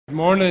Good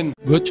morning.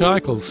 Butch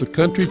Eichels, a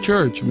country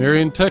church,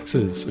 Marion,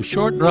 Texas. A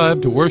short drive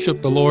to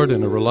worship the Lord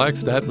in a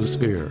relaxed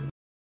atmosphere.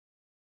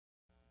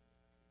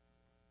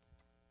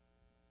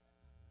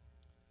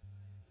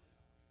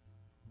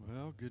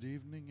 Well, good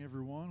evening,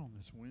 everyone, on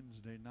this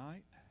Wednesday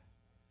night.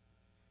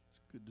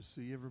 It's good to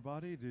see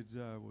everybody.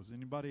 Was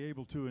anybody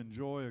able to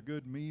enjoy a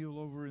good meal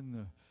over in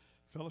the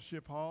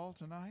fellowship hall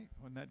tonight?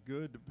 Wasn't that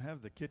good to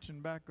have the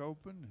kitchen back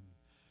open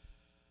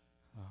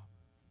and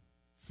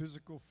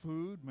physical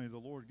food? May the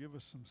Lord give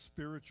us some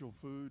spiritual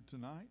food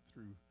tonight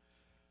through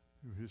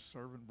his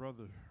servant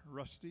brother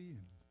Rusty.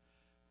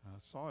 And I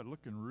saw it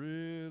looking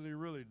really,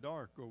 really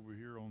dark over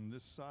here on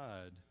this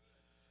side.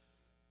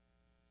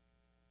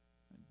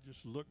 It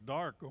just looked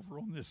dark over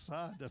on this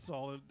side. That's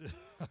all it did.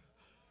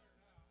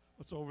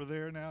 What's over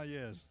there now?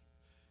 Yes.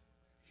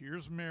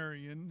 Here's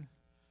Marion.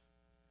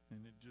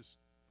 And it just...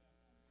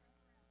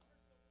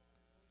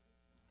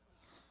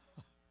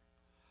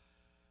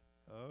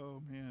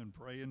 Oh, man,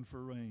 praying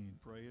for rain,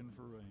 praying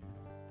for rain.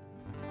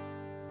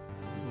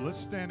 Well, let's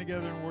stand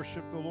together and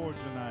worship the Lord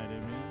tonight,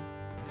 amen.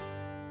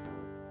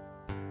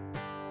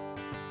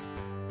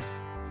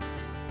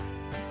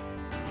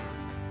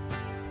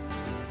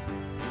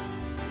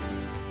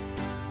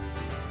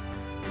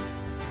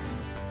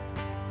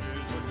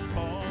 There's a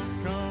call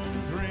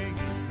comes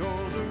ringing,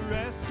 go the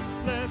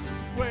restless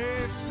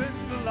waves,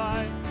 send the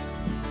light,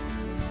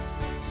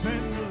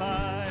 send the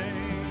light.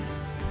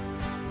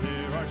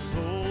 There are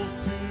souls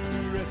to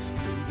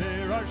rescue,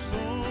 there are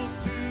souls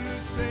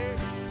to save.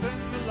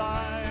 Send the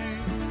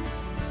light,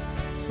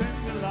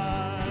 send the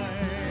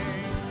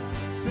light,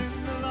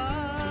 send the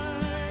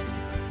light.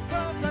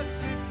 The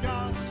blessed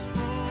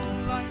gospel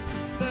light,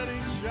 let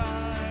it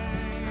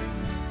shine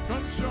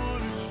from shore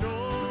to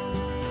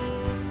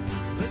shore.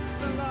 Let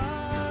the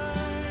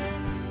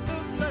light, the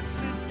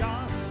blessed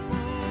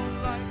gospel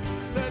light,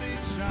 let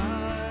it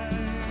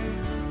shine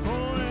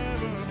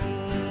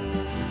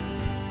forevermore.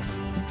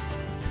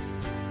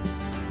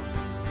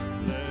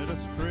 Let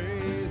us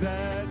pray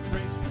that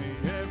grace may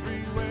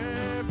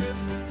everywhere be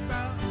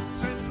found.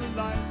 Send the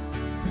light,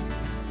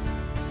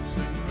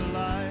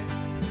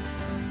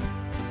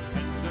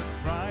 and the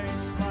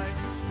Christ-like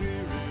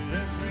Spirit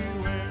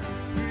everywhere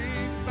be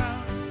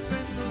found.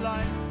 Send the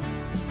light,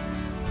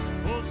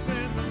 oh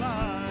send the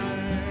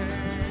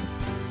light,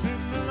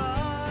 send the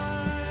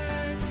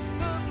light,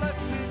 the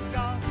blessed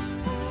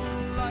gospel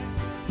light,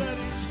 let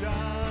it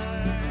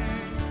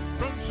shine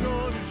from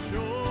shore to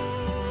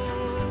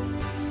shore.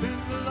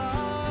 Send the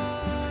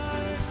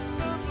light,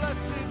 the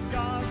blessed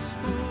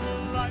gospel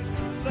light,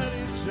 let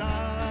it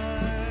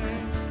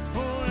shine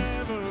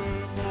forevermore.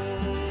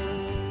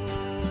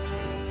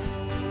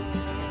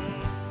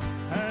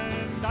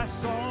 And I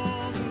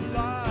saw the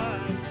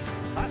light,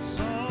 I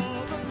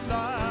saw the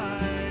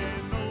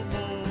light, no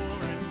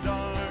more in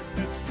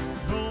darkness,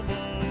 no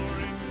more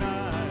in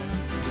night.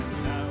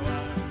 Now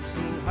I'm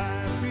so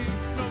happy,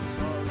 no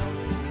sorrow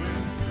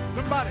in.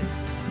 Somebody,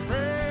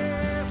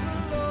 praise the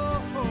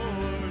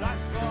Lord, I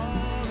saw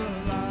the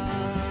light.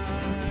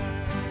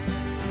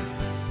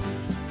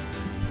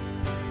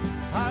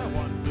 I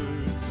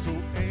wandered so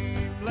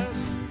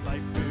aimless,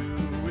 life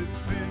filled with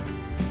sin.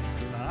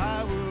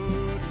 I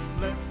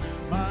wouldn't let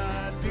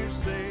my dear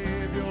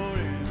Savior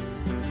in.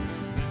 Then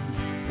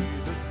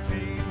Jesus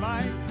came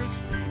like a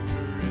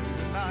stranger in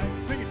the night.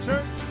 Sing it,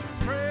 church.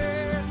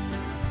 Praise.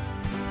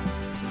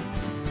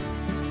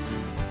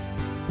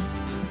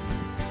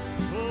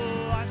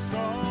 Oh, I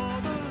saw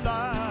the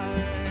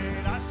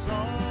light, I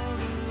saw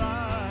the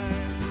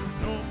light.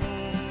 No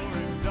more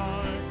in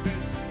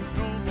darkness,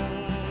 no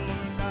more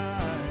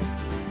night.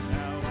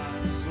 Now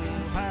I'm so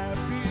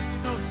happy,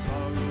 no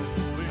sorrow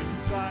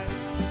inside.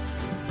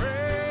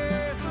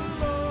 Praise the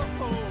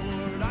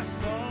Lord, I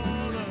saw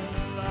the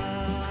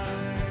light.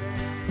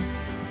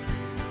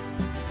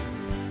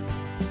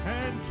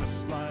 And just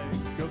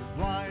like a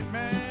blind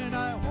man,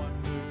 I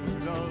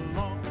wandered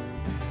along.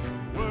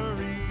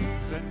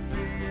 Worries and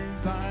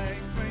fears I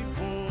claimed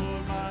for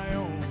my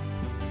own.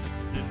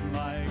 Then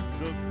like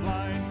the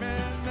blind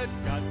man that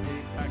God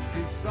gave back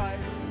his sight.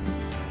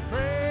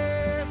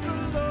 Praise the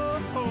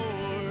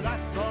Lord, I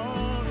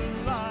saw the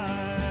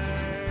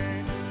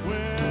light.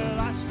 Well,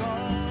 I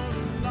saw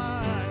the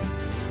light,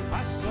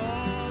 I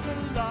saw the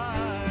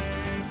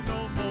light. No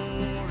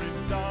more in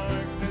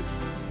darkness,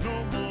 no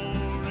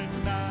more in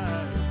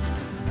night.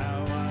 Now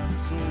I'm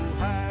so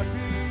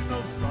happy, no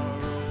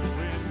sorrow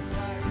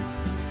inside.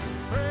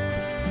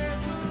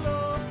 Praise the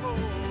Lord,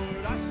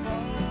 I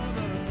saw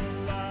the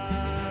light.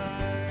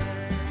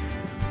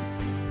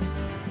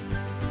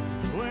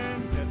 When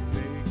death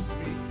takes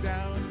me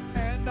down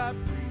and I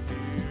breathe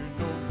here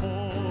no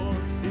more,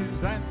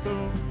 his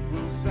anthem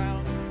will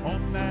sound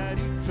on that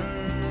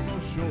eternal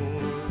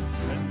shore,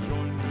 and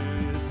join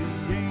with the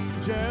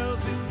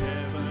angels in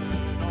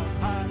heaven on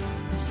high,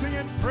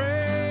 singing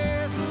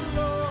praise the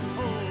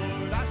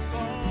Lord. I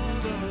saw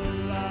the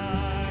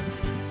light.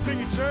 Sing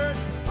it, church.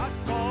 I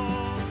saw.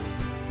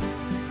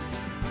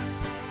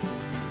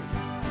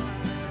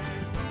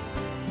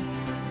 No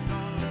more in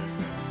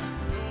darkness,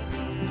 no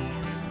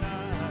more in night.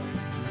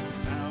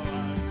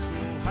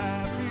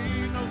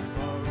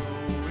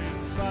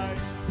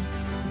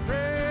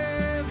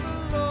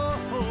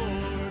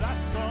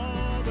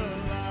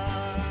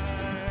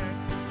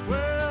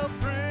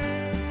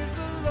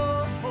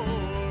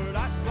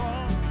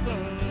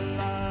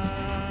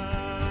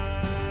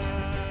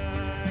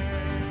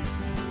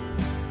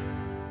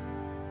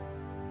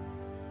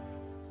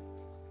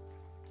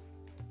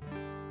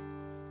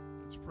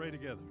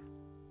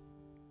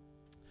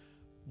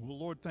 Well,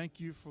 Lord,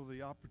 thank you for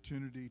the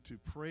opportunity to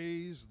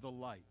praise the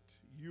light.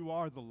 You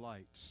are the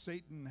light.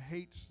 Satan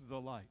hates the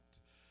light.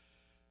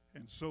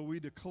 And so we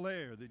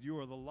declare that you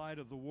are the light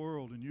of the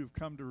world and you've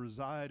come to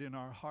reside in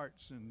our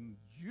hearts. And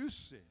you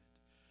said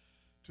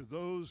to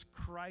those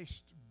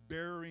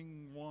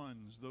Christ-bearing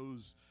ones,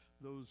 those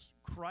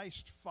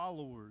Christ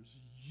followers,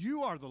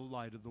 you are the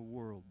light of the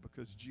world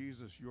because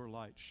Jesus, your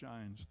light,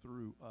 shines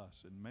through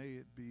us. And may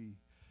it be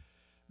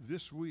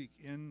this week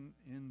in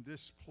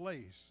this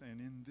place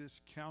and in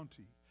this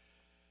county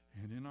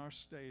and in our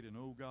state and,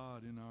 oh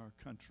God, in our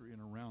country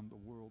and around the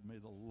world, may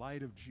the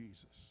light of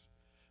Jesus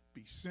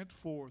be sent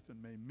forth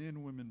and may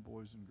men, women,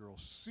 boys, and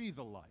girls see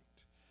the light,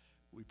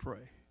 we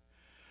pray.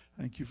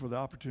 Thank you for the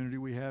opportunity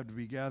we have to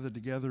be gathered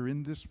together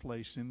in this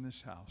place, in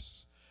this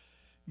house.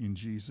 In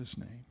Jesus'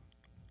 name,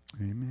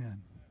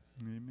 amen.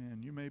 Amen.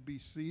 You may be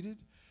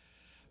seated.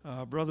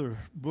 Brother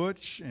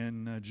Butch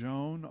and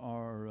Joan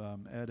are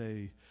at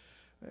a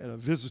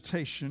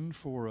visitation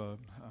for a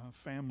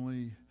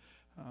family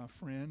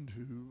friend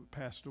who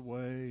passed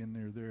away, and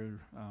they're there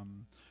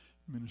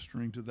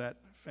ministering to that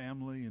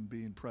family and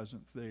being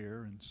present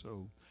there. And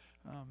so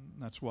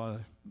that's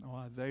why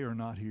they are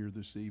not here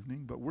this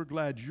evening. But we're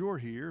glad you're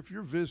here. If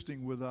you're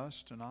visiting with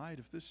us tonight,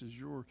 if this is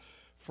your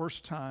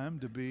first time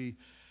to be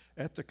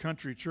at the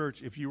country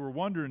church, if you were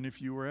wondering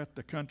if you were at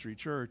the country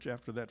church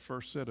after that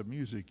first set of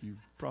music, you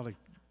probably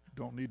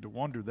don't need to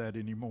wonder that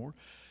anymore.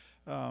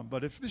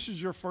 But if this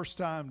is your first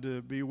time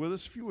to be with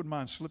us, if you wouldn't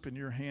mind slipping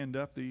your hand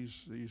up,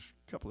 these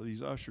couple of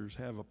these ushers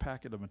have a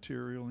packet of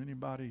material.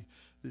 Anybody,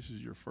 this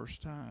is your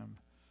first time?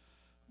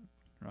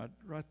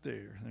 Right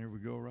there. There we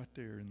go, right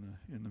there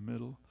in the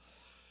middle.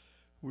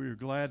 We're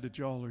glad that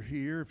y'all are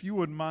here. If you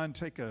wouldn't mind,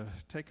 take a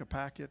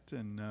packet,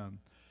 and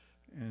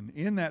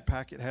in that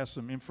packet has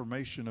some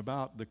information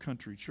about the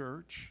country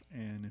church.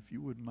 And if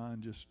you wouldn't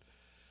mind just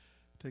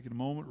taking a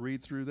moment,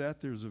 read through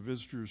that. There's a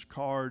visitor's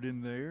card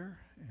in there,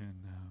 and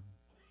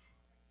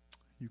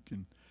you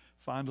can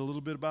find a little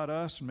bit about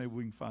us, and maybe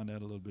we can find out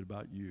a little bit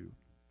about you.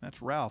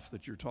 That's Ralph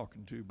that you're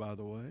talking to, by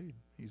the way.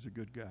 He's a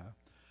good guy.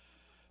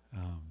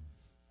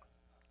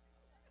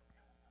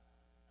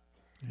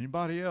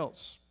 Anybody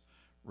else?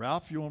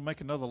 Ralph, you want to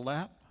make another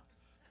lap?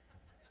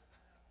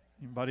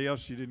 Anybody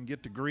else you didn't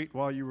get to greet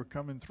while you were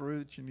coming through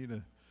that you need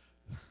to...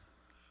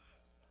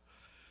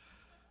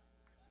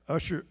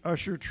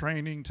 Usher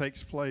training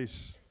takes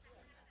place.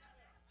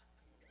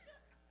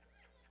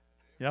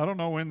 Yeah, I don't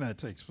know when that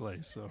takes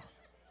place, so...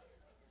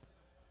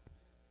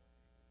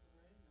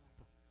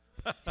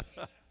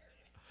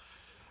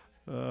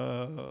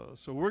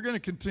 So we're going to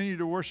continue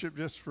to worship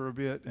just for a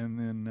bit, and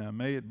then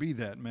may it be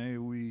that. May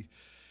we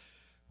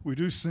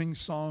do sing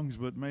songs,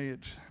 but may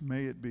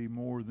it be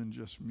more than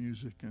just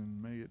music,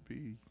 and may it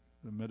be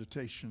the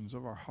meditations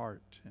of our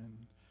heart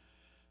and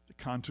the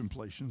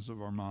contemplations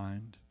of our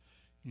mind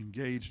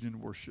engaged in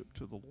worship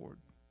to the Lord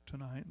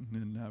tonight. And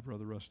then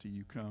Brother Rusty,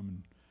 you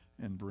come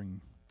and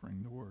bring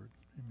the word.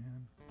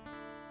 Amen.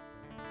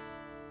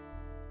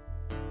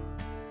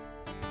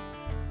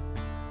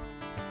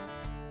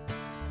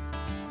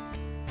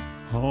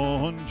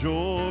 On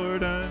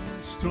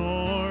Jordan's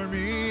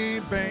stormy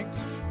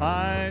banks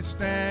I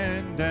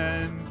stand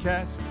and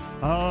cast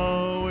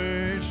a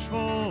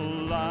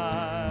wishful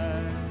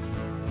eye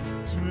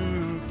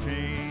to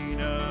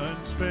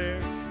Canaan's fair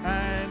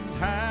and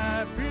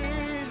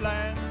happy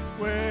land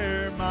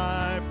where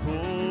my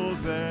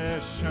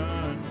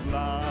possessions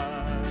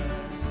lie.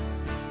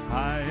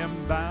 I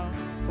am bound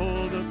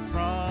for the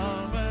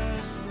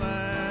promised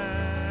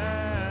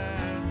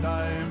land.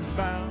 I am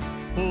bound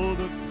for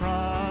the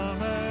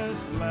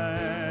promised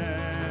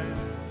land.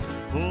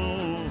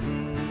 Oh,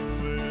 who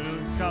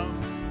will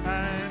come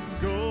and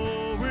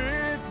go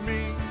with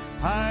me?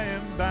 I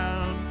am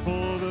bound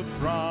for the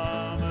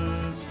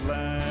promised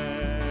land.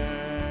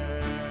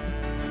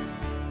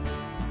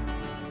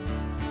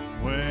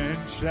 When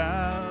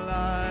shall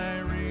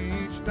I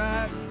reach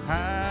that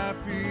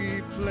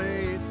happy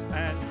place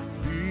and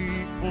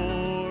be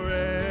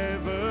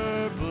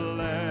forever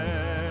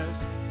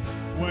blessed?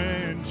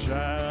 When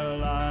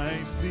shall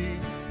I see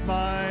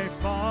my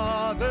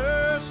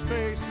Father's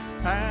face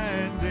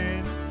and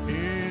in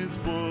his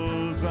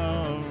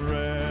bosom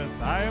rest?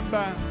 I am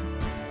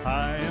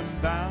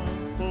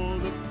bound for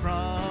the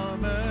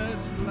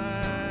promised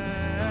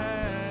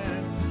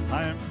land.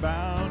 I am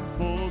bound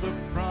for the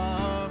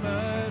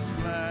promised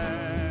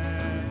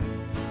land.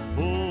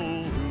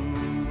 Oh,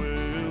 who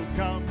will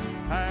come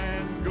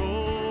and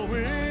go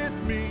with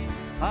me?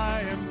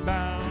 I am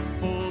bound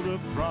for the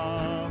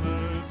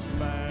promised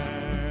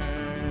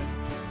land.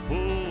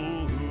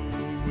 Oh,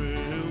 who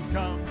will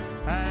come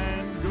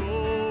and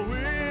go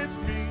with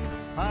me?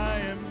 I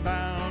am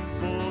bound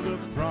for the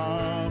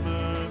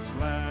promised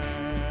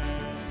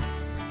land.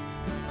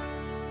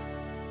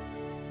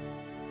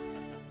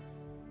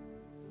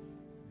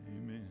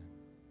 Amen.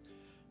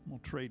 I'm going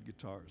to trade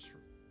guitars for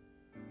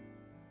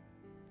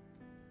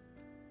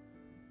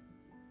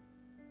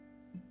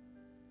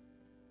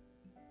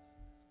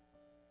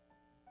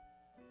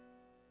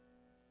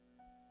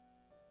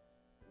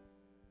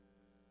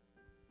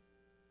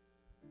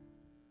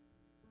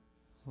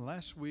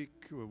Last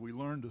week we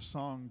learned a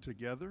song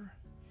together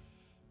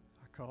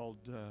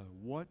called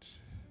 "What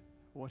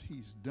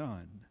He's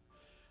Done,"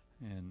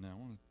 and I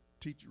want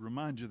to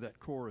remind you of that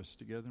chorus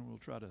together, and we'll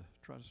try to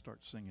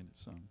start singing it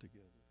some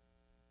together.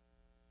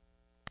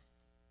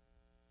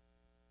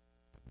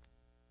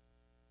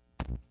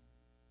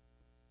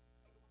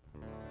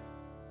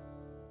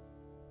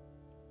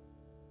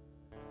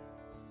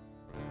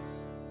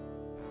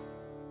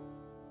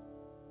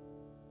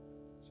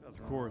 That's how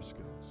the chorus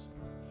goes.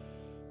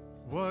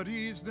 What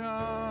He's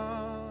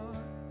done,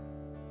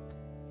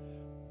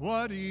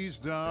 what He's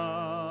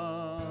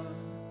done,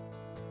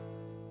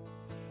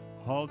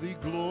 all the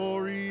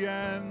glory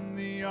and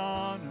the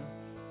honor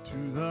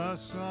to the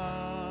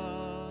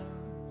Son.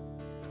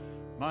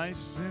 My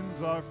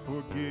sins are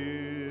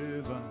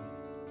forgiven,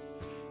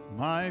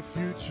 my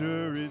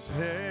future is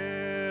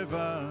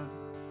heaven.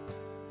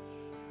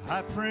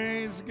 I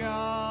praise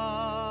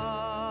God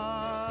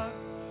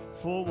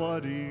for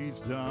what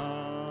He's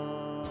done.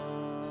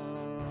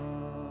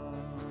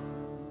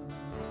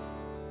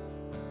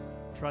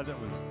 Try that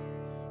with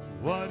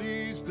what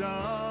He's done,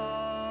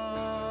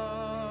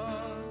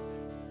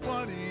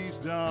 what He's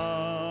done.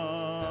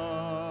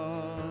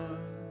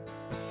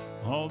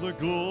 All the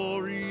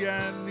glory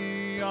and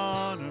the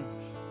honor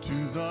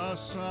to the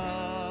Son.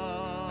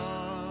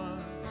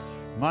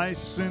 My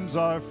sins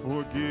are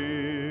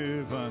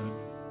forgiven,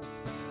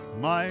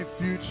 my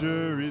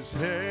future is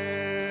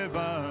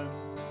heaven.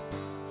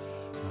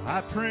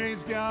 I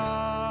praise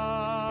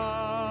God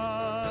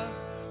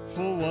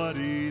for what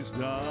He's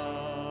done.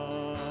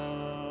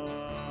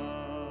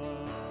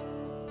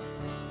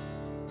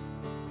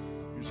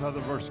 Here's how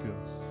the verse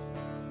goes.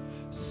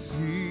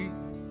 See,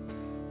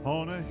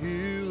 on a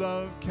hill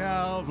of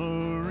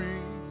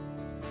Calvary,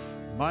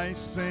 my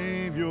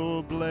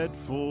Savior bled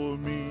for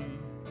me.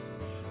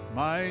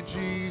 My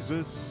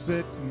Jesus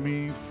set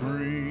me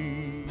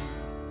free.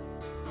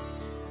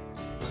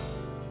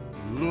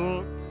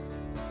 Look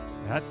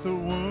at the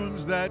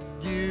wounds that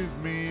give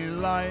me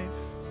life,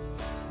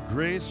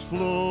 grace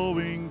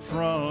flowing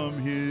from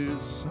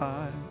His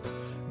side,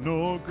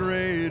 no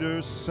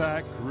greater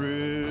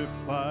sacrifice.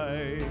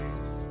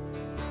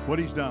 What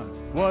He's done,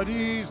 what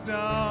He's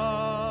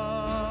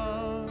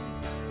done,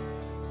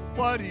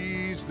 what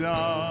He's done.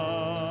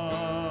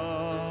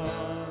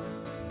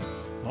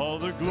 All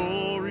the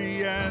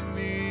glory and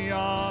the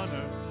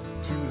honor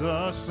to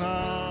the Son.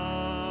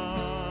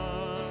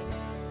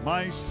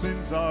 My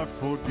sins are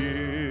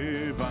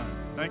forgiven.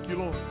 Thank you,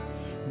 Lord.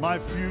 My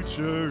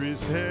future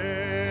is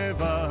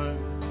heaven.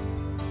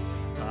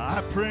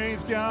 I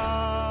praise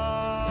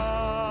God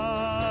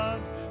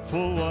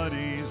for what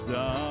He's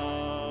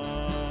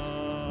done.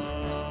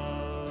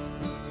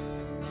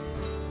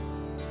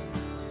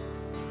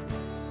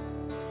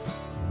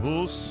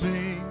 Oh,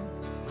 sing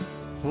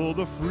for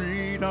the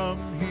freedom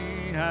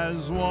He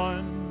has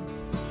won.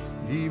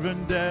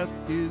 Even death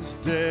is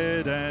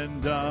dead and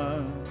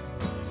done.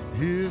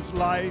 His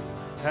life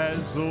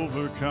has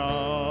overcome.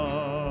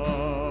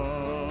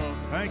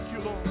 Thank you,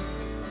 Lord.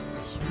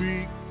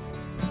 Speak,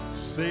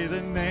 say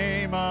the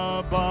name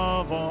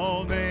above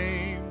all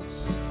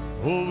names,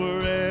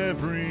 over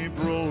every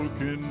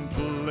broken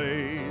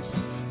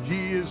place.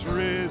 He is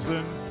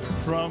risen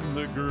from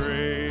the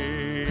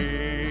grave.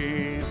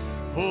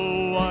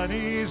 Oh, what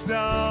He's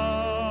done,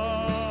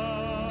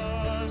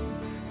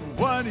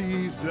 what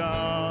He's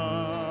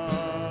done.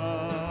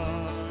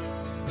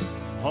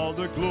 All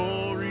the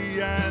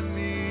glory and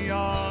the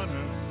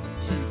honor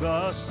to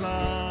the Son.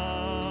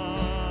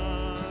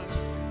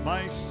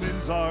 My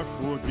sins are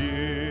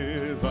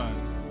forgiven,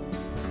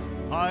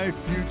 my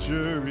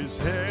future is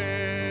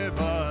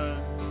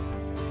heaven.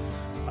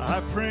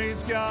 I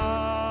praise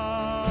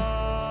God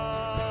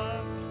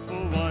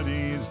for what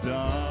He's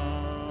done.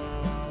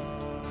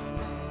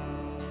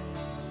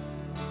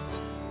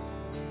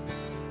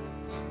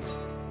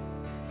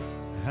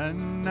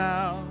 And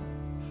now,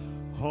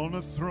 on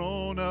a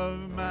throne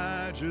of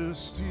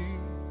majesty,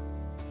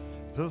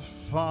 the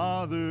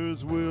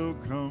Father's will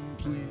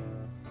complete.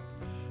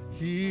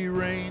 He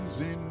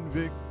reigns in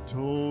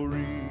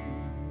victory.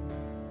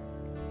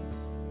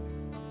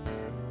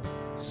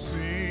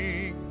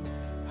 Sing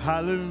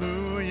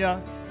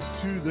hallelujah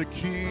to the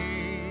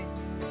King.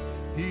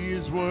 He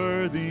is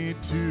worthy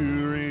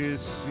to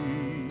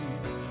receive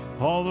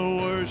all the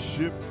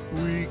worship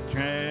we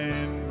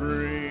can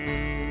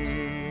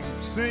bring.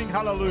 Sing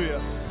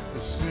hallelujah.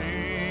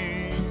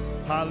 Sing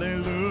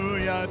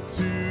hallelujah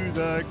to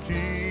the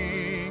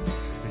King.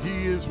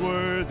 He is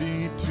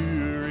worthy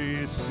to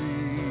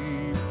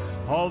receive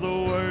all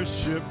the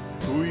worship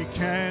we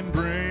can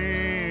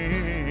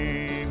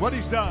bring. What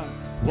He's done,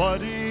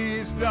 what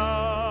He's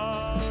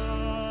done,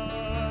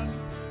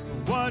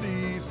 what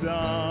He's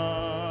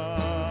done.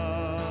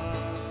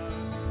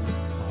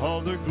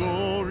 All the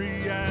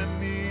glory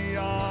and the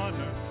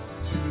honor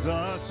to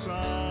the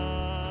Son.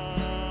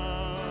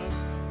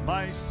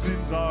 My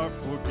sins are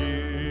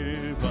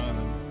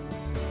forgiven,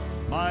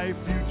 my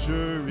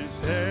future is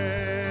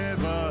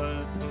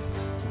heaven.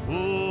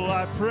 Oh,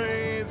 I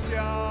praise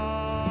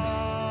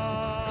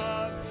God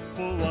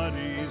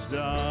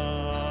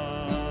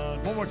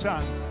done. One more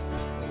time.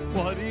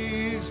 What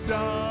he's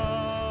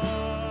done.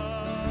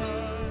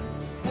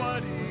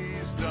 What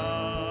he's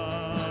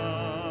done.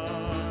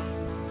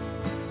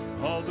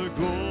 All the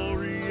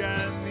glory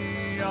and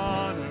the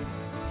honor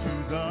to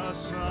the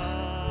Son.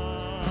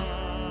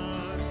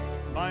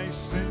 My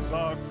sins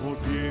are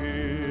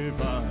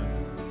forgiven.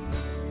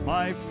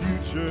 My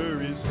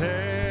future is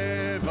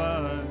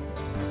heaven.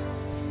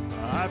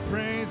 I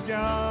praise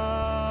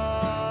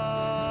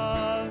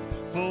God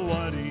for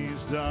what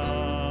he's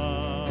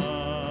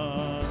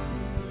done.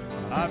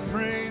 I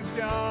praise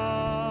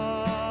God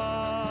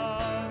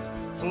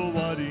for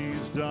what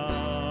he's done.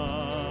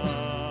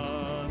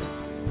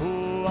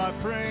 Oh, I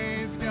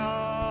praise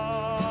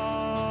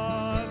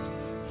God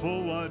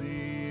for what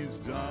he's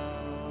done.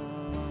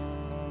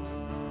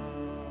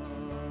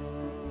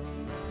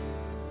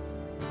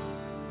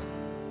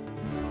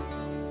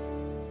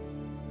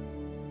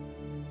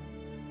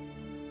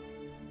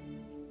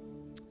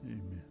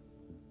 Amen.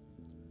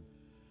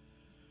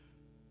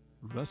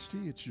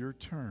 Rusty, it's your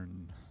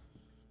turn.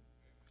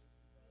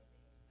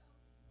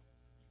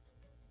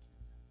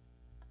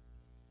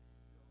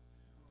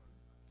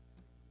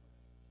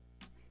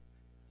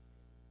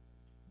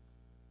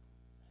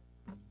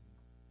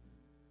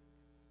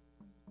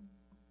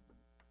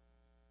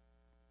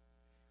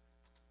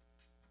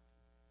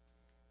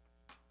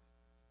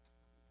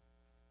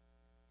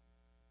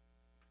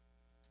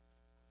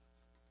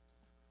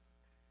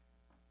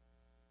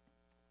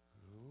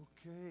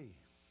 Okay.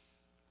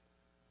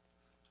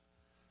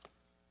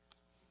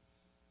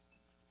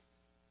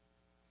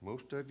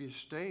 Most of you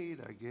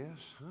stayed, I guess,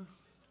 huh?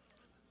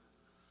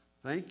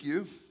 Thank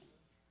you.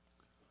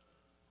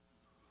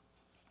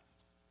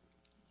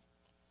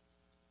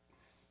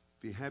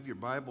 If you have your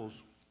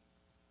Bibles,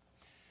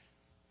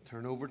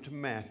 turn over to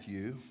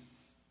Matthew,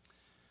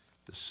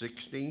 the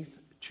 16th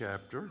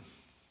chapter.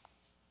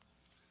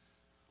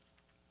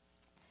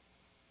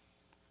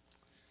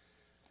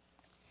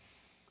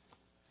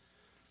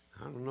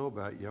 I don't know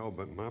about y'all,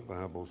 but my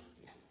Bible,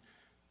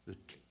 the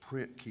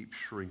print keeps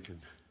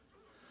shrinking.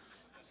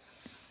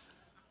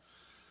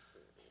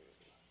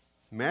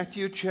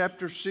 Matthew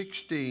chapter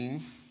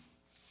 16,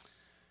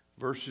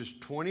 verses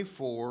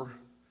 24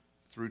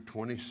 through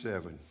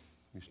 27.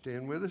 You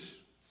stand with us?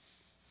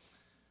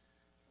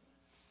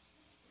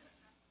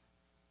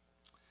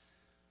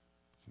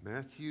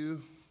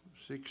 Matthew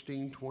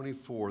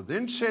 16:24.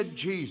 Then said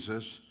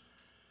Jesus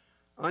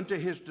unto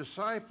his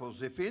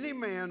disciples, if any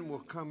man will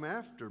come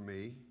after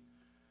me,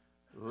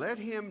 let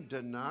him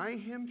deny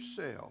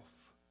himself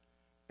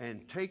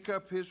and take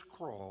up his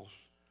cross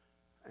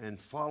and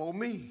follow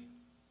me.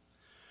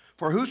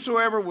 For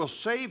whosoever will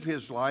save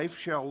his life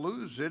shall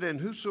lose it, and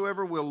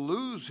whosoever will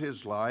lose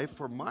his life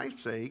for my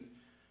sake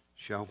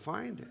shall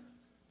find it.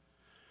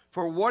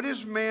 For what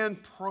is man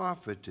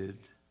profited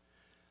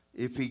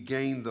if he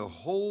gain the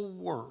whole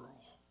world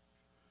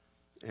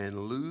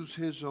and lose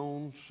his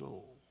own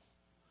soul?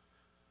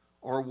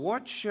 Or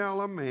what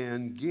shall a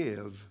man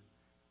give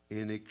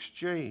in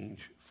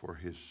exchange for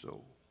his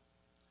soul?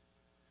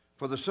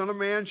 For the Son of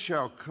Man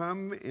shall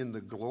come in the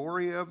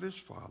glory of his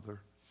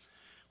Father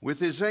with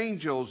his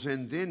angels,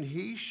 and then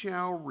he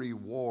shall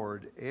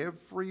reward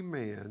every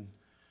man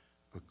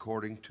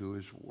according to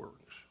his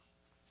works.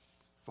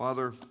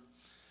 Father,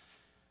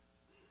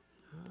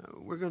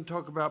 we're going to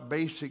talk about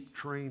basic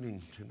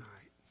training tonight.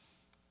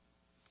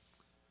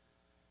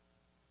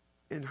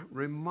 And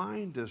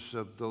remind us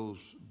of those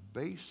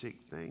basic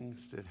things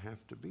that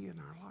have to be in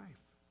our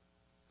life.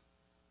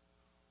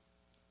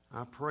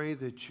 I pray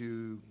that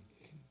you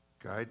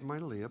guide my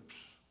lips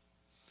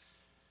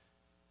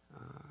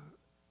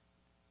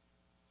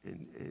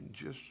and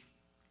just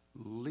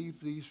leave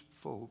these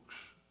folks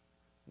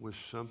with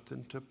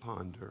something to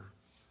ponder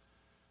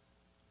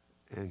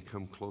and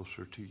come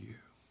closer to you.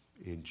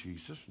 In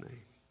Jesus'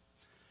 name,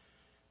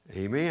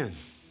 amen.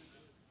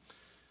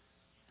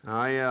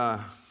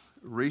 I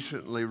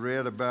recently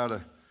read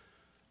about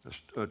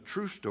a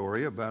true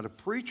story about a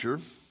preacher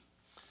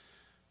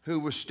who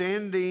was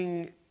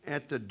standing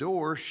at the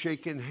door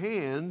shaking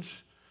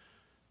hands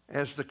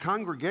as the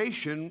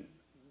congregation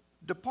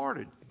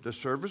departed. The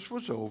service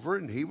was over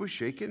and he was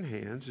shaking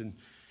hands, and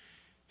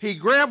he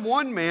grabbed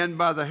one man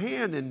by the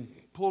hand and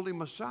pulled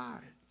him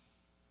aside.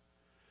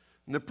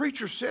 And the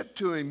preacher said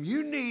to him,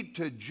 you need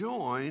to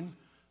join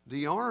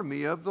the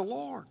army of the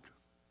Lord.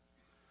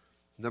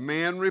 The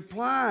man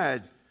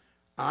replied,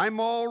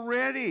 I'm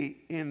already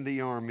in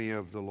the army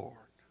of the Lord.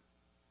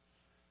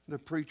 The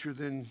preacher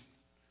then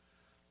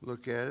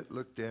looked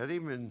at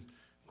him and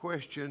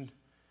questioned,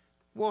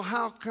 well,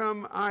 how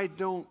come I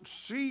don't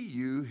see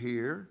you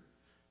here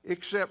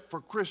except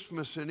for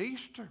Christmas and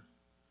Easter?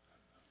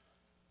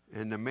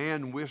 And the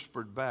man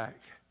whispered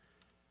back,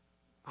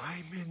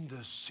 I'm in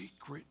the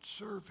secret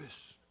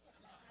service.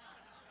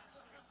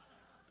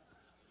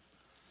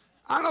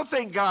 I don't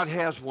think God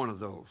has one of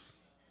those.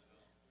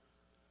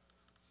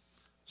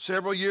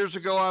 Several years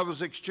ago, I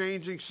was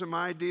exchanging some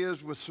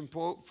ideas with some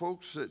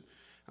folks that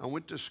I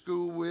went to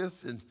school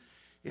with, and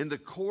In the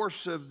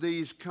course of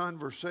these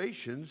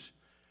conversations,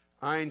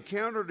 I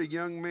encountered a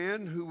young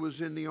man who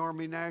was in the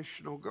Army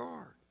National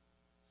Guard.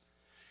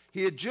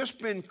 He had just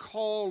been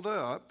called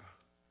up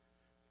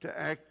to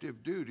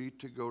active duty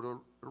to go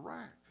to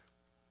Iraq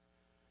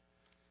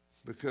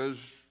because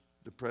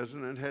the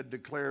president had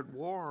declared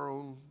war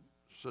on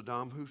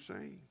Saddam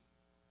Hussein.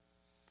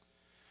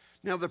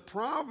 Now the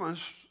problem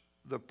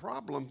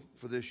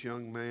for this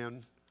young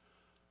man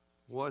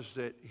was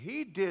that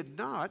he did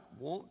not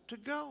want to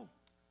go.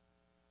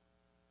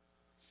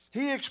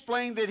 He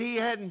explained that he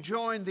hadn't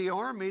joined the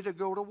army to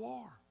go to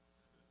war.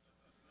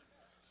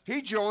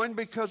 He joined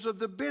because of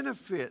the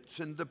benefits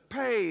and the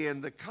pay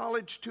and the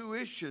college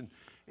tuition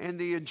and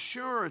the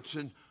insurance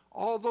and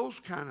all those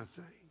kind of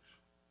things.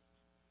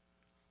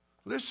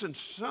 Listen,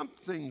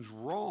 something's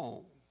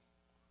wrong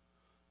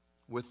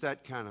with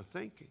that kind of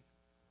thinking.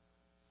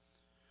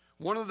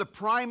 One of the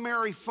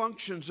primary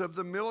functions of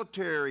the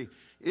military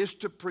is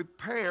to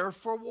prepare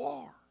for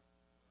war.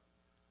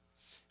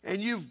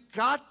 And you've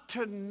got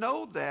to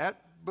know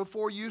that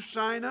before you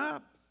sign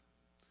up.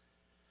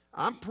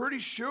 I'm pretty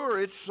sure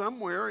it's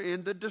somewhere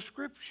in the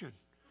description.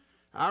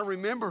 I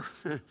remember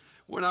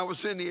when I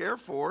was in the Air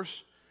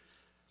Force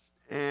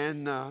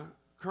and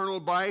Colonel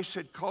Bice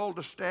had called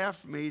a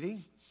staff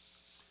meeting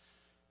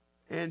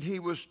and he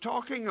was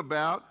talking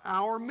about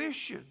our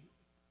mission.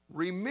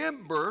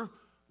 Remember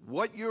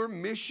what your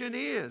mission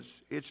is.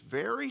 It's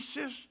very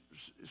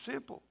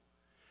simple.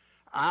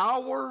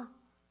 Our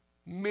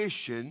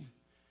mission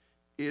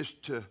is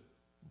to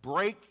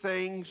break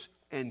things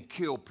and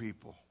kill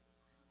people.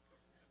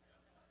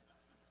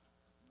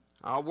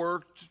 I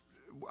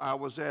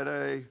was at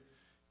a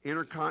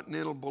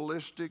intercontinental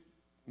ballistic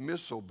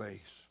missile base.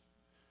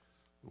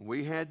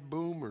 We had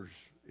boomers,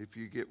 if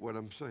you get what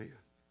I'm saying.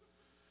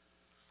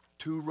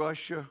 To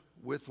Russia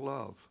with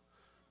love.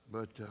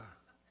 But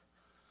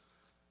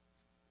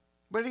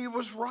he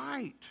was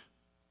right.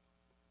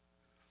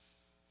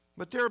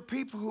 But there are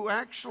people who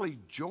actually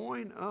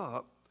join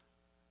up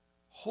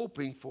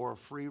hoping for a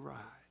free ride.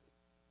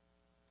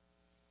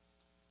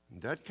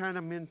 And that kind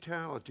of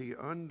mentality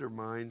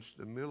undermines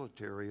the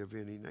military of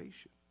any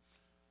nation.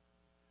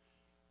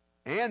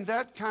 And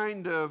that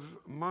kind of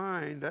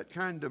mind, that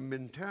kind of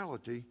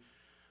mentality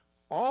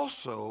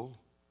also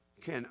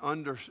can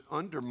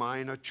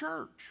undermine a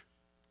church.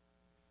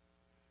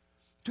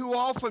 Too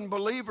often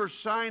believers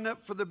sign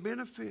up for the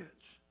benefits.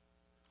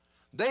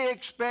 They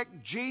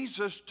expect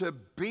Jesus to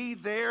be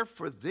there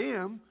for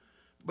them,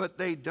 but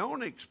they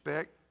don't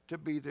expect to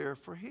be there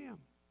for him.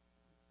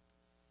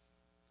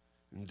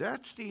 And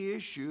that's the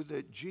issue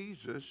that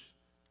Jesus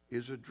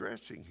is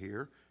addressing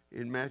here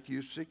in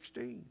Matthew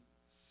 16.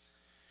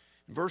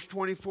 In verse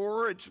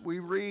 24, we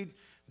read,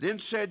 "Then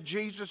said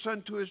Jesus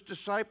unto his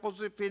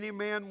disciples, If any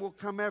man will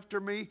come after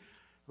me,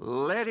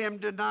 let him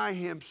deny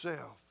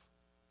himself,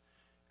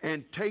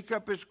 and take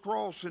up his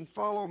cross and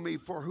follow me.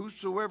 For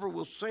whosoever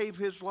will save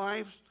his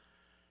life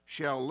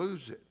shall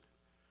lose it.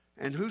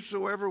 And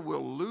whosoever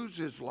will lose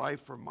his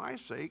life for my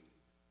sake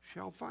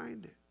shall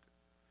find it."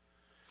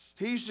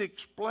 He's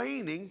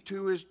explaining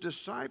to his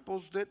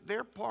disciples that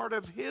they're part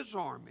of his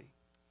army.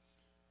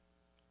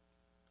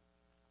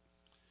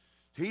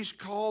 He's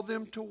called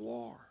them to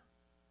war.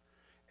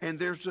 And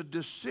there's a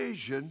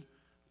decision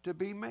to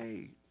be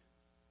made.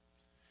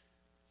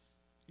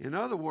 In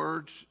other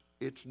words,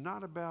 it's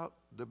not about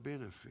the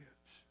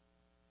benefits.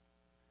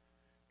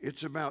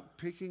 It's about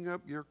picking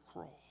up your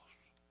cross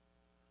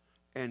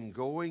and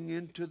going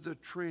into the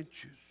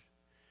trenches.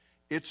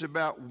 It's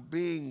about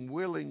being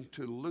willing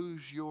to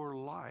lose your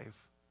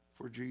life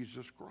for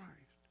Jesus Christ.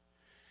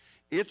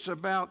 It's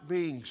about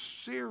being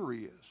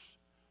serious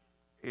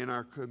in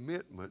our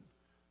commitment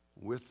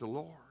with the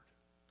Lord.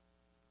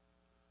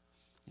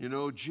 You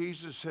know,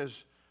 Jesus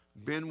has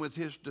been with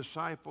his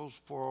disciples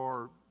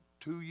for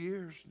 2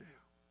 years now.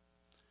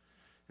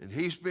 And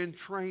he's been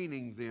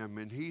training them,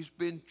 and he's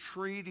been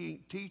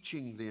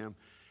teaching them,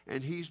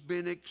 and he's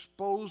been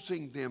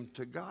exposing them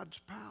to God's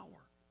power.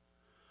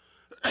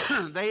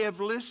 They have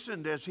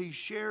listened as he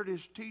shared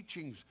his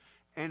teachings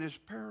and his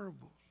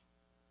parables.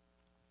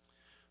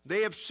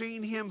 They have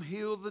seen him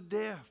heal the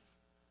deaf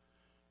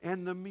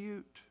and the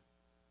mute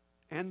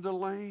and the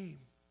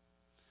lame.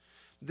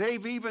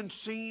 They've even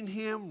seen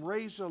him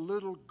raise a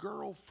little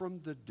girl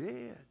from the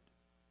dead.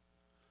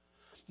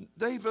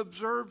 They've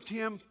observed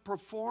him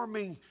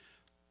performing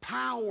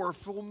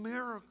powerful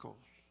miracles.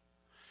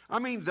 I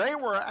mean, they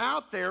were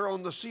out there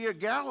on the Sea of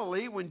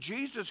Galilee when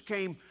Jesus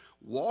came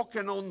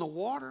walking on the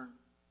water.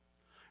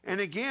 And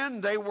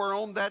again, they were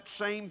on that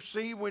same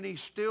sea when he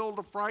stilled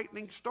a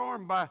frightening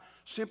storm by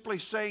simply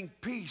saying,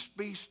 "Peace,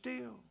 be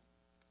still."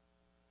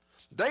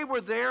 They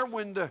were there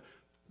when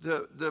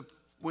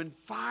when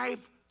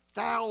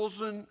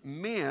 5,000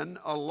 men,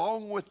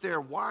 along with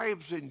their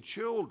wives and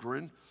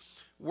children,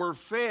 were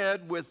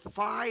fed with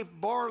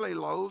 5 barley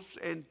loaves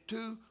and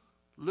 2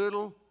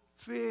 little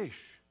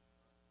fish.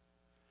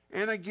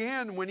 And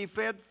again, when he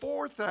fed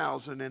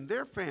 4,000 and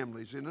their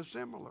families in a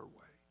similar way.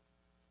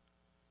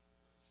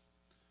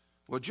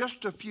 Well,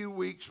 just a few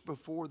weeks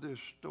before this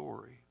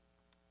story,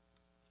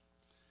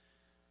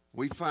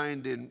 we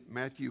find in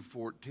Matthew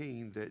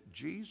 14 that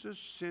Jesus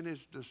sent his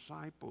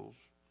disciples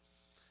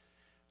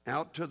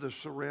out to the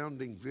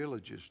surrounding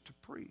villages to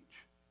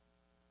preach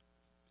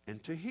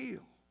and to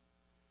heal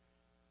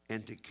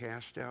and to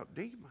cast out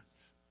demons.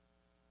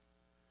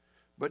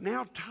 But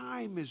now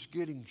time is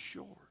getting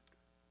short.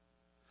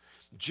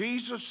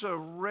 Jesus'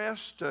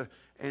 arrest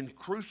and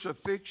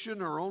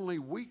crucifixion are only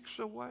weeks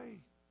away.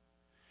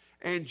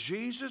 And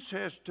Jesus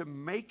has to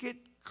make it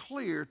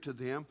clear to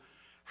them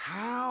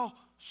how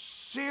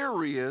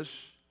serious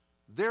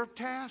their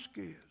task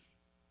is.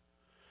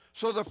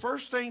 So the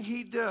first thing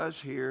he does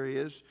here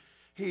is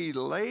he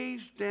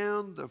lays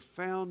down the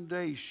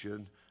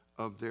foundation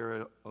of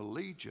their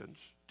allegiance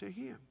to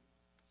him.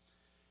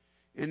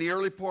 In the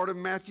early part of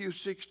Matthew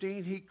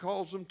 16, he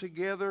calls them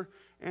together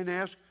and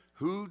asks,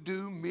 "Who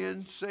do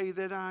men say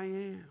that I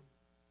am?"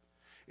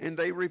 And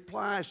they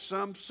reply,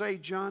 some say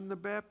John the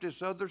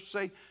Baptist, others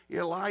say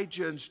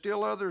Elijah, and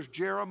still others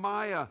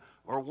Jeremiah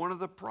or one of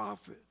the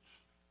prophets.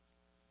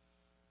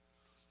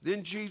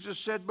 Then Jesus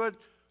said, "But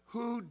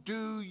who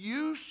do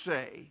you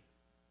say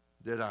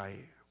that I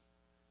am?"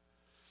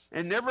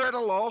 And never at a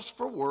loss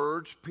for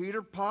words,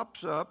 Peter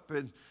pops up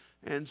and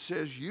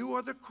says, "You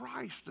are the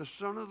Christ, the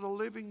Son of the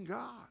living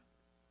God."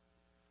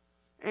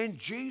 And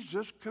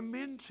Jesus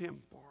commends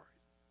him for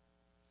it.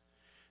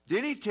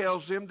 Then he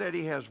tells them that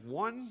he has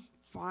one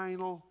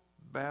final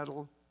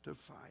battle to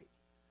fight.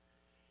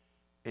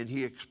 And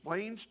he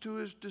explains to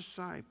his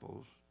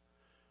disciples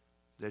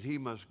that he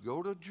must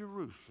go to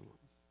Jerusalem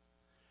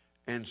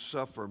and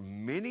suffer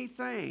many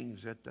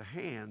things at the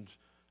hands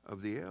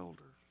of the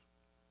elders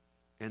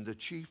and the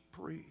chief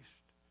priests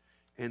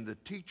and the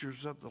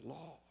teachers of the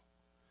law,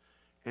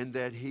 and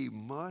that he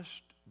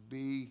must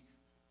be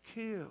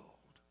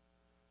killed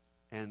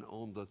and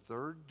on the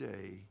third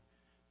day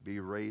be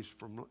raised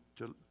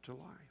to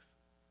life.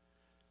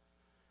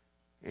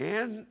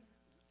 And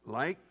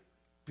like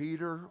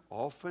Peter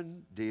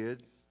often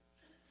did,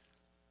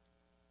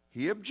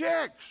 he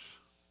objects.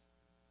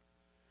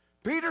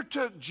 Peter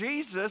took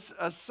Jesus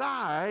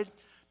aside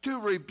to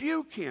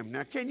rebuke him.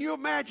 Now, can you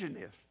imagine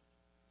this?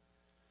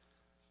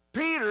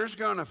 Peter's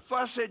going to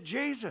fuss at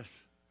Jesus.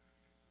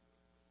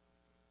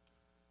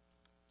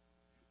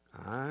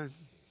 I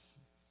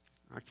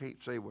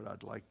can't say what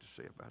I'd like to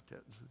say about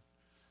that.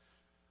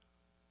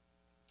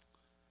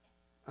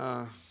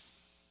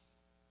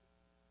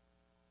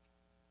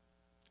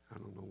 I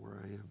don't know where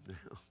I am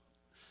now.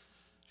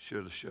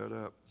 Should have shut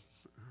up.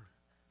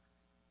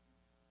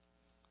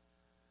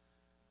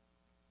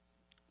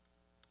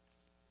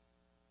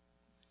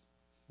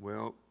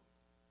 Well,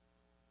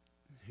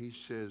 he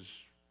says,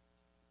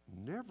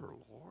 "Never,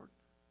 Lord.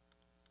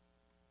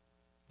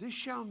 This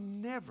shall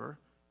never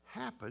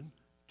happen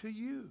to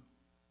you."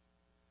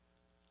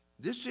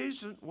 This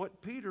isn't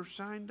what Peter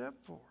signed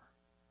up for.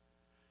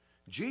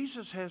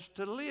 Jesus has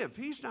to live.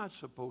 He's not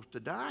supposed to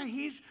die.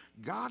 He's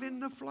God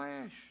in the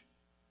flesh.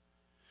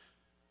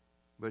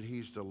 But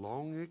he's the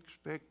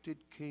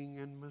long-expected King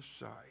and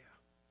Messiah.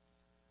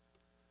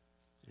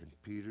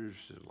 And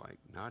Peter's like,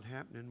 "Not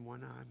happening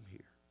when I'm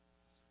here."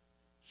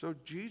 So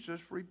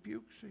Jesus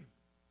rebukes him.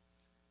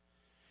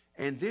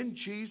 And then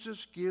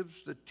Jesus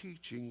gives the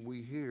teaching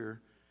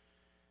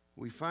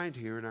we find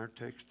here in our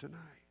text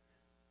tonight.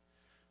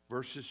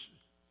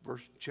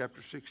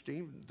 Chapter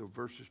 16, the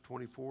verses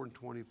 24 and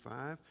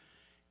 25.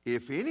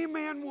 "If any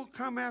man will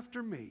come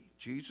after me,"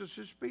 Jesus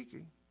is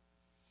speaking,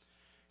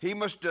 "he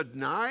must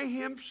deny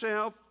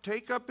himself,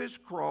 take up his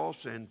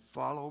cross, and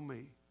follow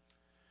me.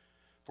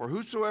 For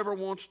whosoever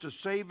wants to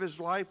save his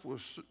life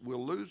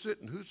will lose it,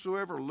 and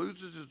whosoever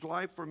loses his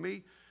life for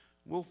me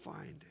will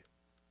find it."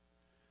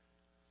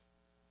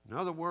 In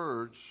other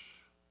words,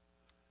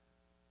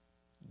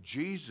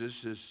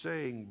 Jesus is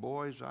saying,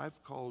 boys,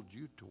 I've called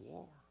you to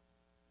war.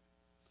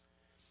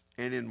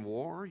 And in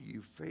war,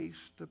 you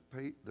face the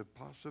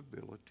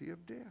possibility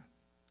of death.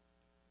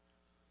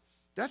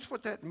 That's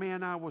what that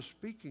man I was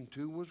speaking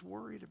to was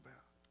worried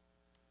about.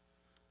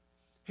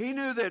 He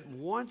knew that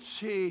once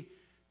he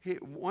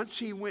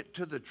went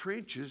to the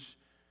trenches,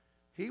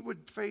 he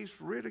would face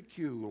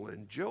ridicule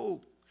and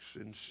jokes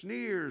and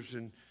sneers,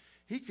 and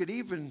he could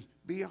even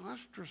be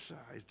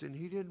ostracized, and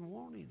he didn't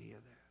want any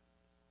of that.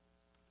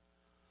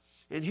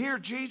 And here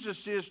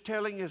Jesus is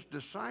telling his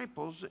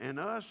disciples and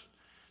us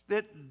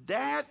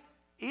that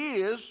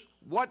is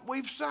what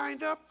we've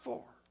signed up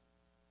for.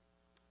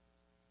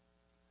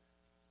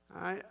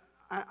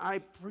 I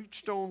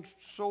preached on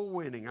soul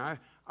winning.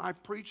 I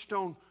preached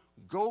on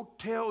go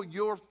tell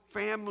your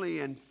family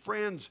and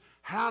friends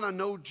how to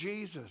know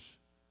Jesus.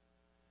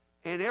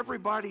 And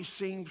everybody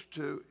seems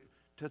to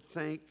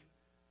think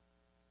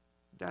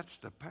that's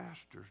the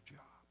pastor's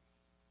job.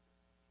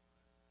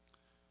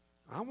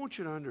 I want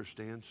you to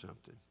understand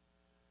something.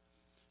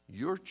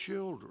 Your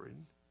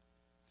children,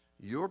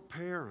 your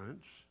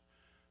parents,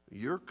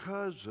 your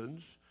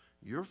cousins,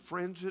 your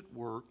friends at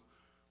work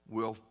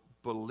will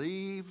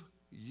believe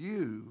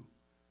you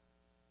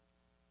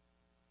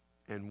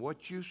and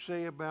what you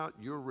say about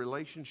your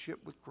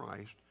relationship with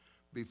Christ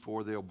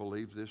before they'll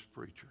believe this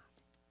preacher.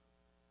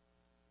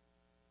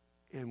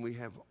 And we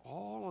have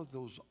all of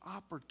those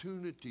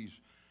opportunities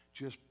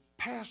just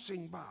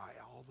passing by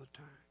all the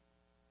time.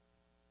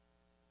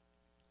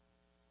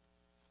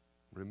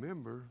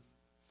 Remember,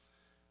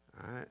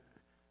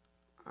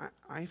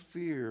 I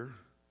fear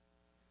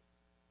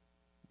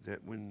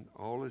that when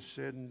all is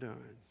said and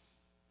done,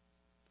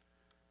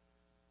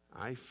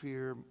 I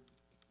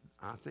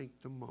think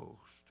the most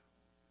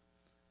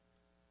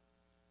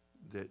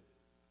that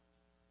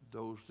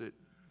those that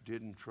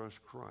didn't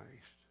trust Christ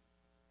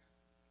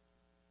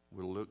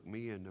will look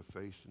me in the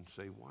face and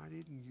say, why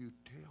didn't you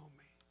tell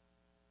me?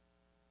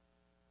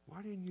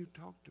 Why didn't you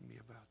talk to me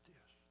about this?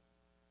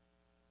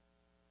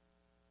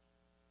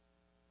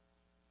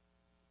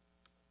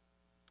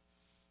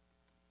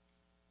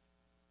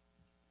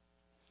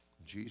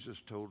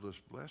 Jesus told us,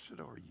 blessed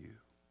are you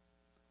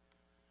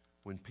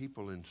when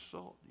people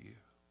insult you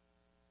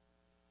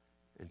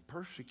and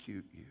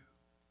persecute you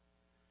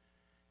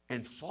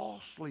and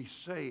falsely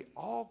say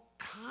all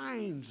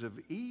kinds of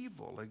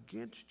evil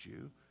against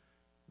you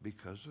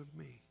because of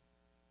me.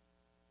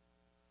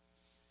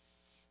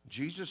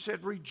 Jesus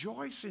said,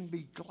 rejoice and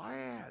be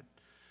glad,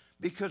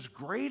 because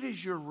great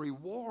is your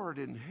reward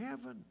in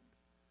heaven.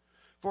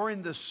 For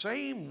in the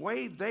same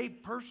way they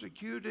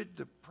persecuted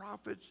the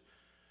prophets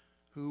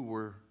who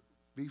were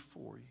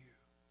before you.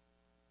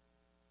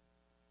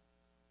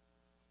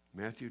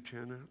 Matthew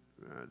 10,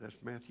 that's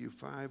Matthew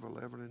 5,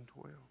 11, and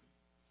 12.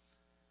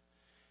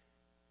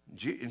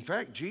 In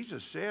fact,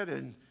 Jesus said,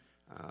 and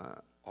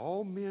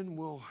all men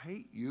will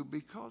hate you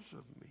because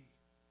of me.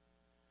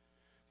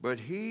 But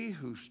he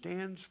who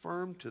stands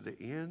firm to the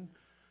end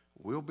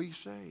will be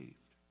saved.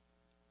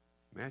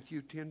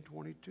 Matthew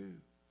 10:22.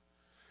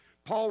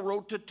 Paul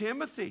wrote to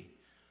Timothy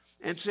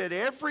and said,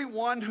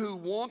 everyone who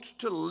wants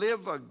to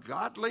live a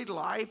godly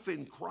life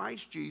in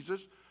Christ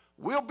Jesus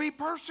will be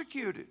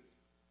persecuted.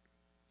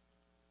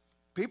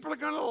 People are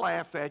going to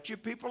laugh at you.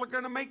 People are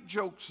going to make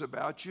jokes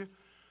about you.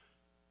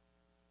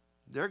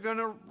 They're going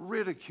to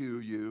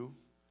ridicule you.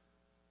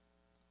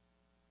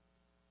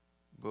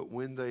 But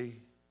when they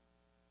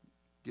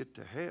get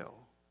to hell,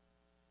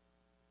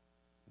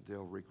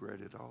 they'll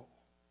regret it all.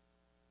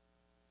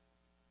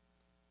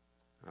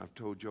 I've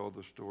told you all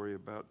the story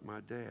about my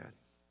dad.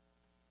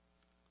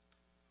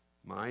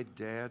 My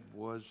dad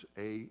was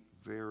a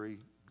very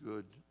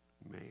good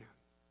man.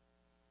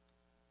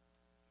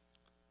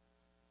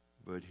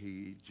 But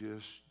he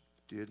just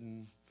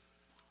didn't,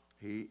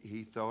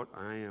 he thought,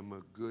 I am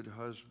a good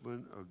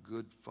husband, a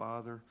good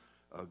father,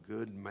 a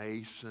good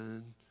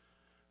mason,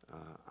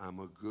 I'm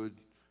a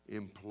good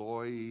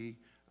employee,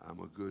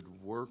 I'm a good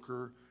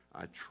worker,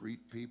 I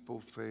treat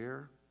people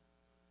fair.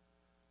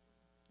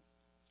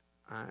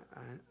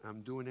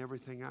 I'm doing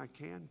everything I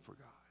can for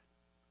God.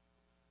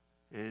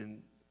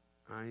 And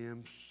I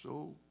am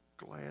so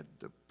glad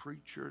the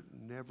preacher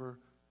never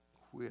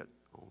quit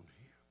on him.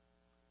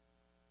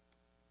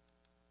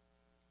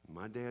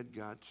 My dad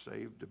got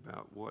saved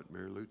about what,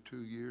 Mary Lou,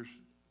 2 years,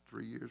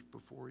 3 years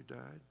before he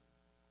died?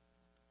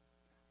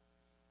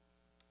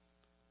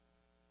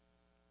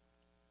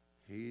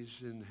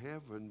 He's in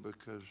heaven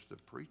because the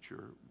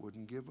preacher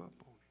wouldn't give up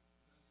on him.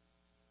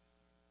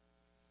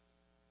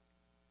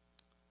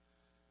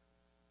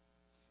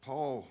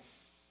 Paul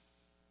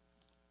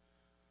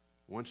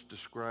once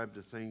described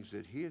the things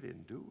that he had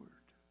endured.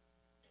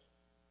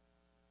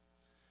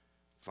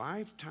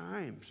 5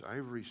 times I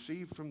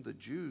received from the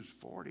Jews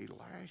 40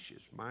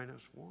 lashes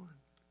minus 1.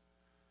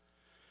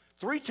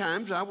 3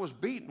 times I was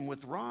beaten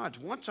with rods.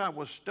 Once I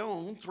was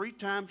stoned. 3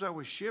 times I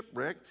was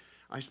shipwrecked.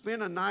 I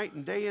spent a night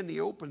and day in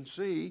the open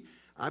sea.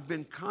 I've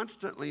been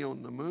constantly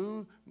on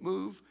the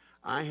move.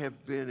 I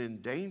have been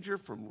in danger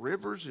from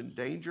rivers, in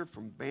danger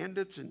from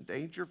bandits, in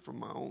danger from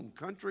my own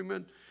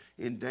countrymen,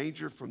 in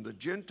danger from the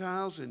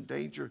Gentiles, in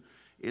danger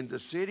in the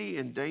city,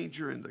 in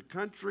danger in the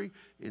country,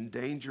 in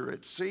danger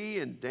at sea,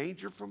 in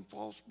danger from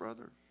false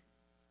brothers.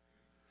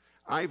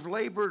 I've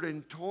labored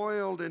and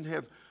toiled and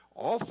have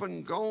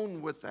often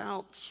gone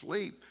without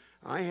sleep.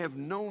 I have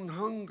known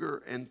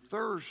hunger and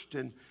thirst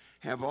and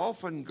have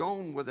often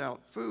gone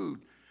without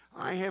food.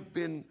 I have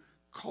been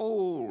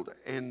cold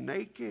and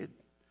naked.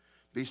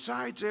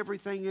 Besides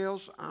everything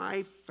else,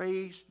 I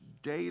face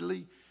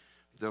daily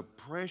the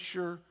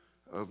pressure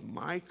of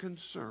my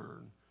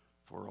concern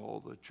for all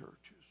the churches.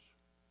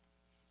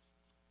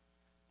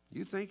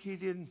 You think he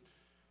didn't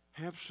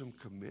have some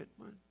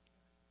commitment?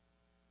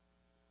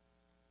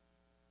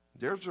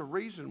 There's a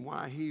reason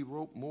why he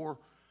wrote more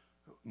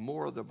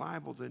of the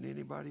Bible than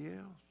anybody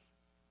else.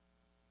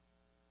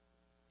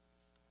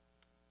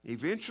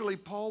 Eventually,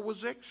 Paul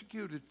was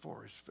executed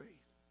for his faith,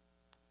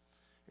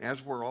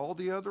 as were all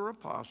the other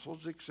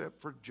apostles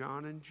except for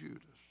John and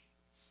Judas.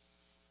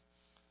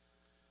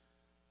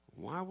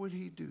 Why would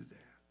he do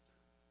that?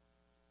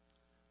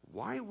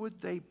 Why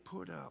would they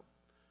put up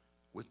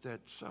with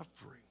that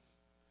suffering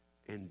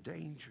and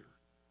danger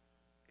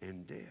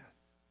and death?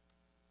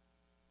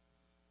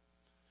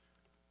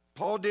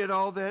 Paul did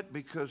all that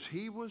because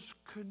he was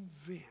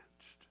convinced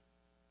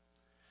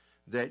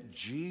that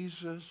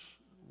Jesus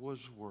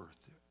was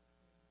worth it.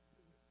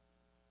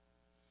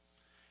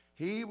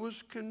 He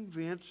was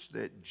convinced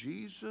that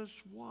Jesus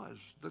was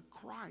the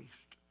Christ,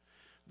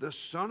 the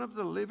Son of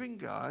the living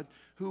God,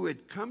 who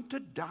had come to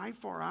die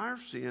for our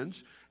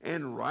sins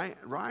and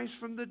rise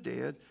from the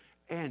dead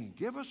and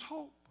give us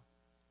hope.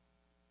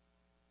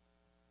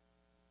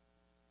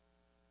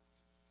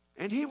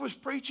 And he was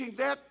preaching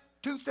that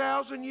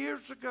 2,000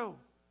 years ago.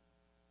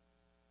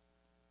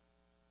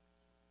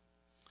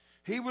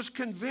 He was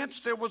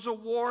convinced there was a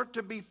war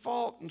to be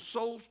fought and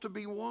souls to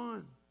be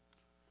won.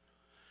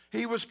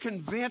 He was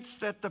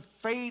convinced that the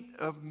fate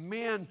of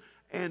men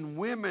and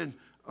women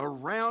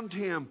around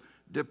him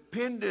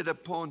depended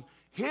upon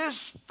his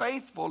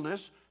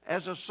faithfulness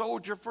as a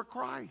soldier for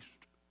Christ.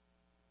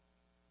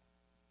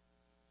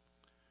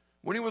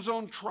 When he was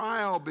on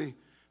trial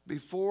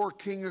before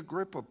King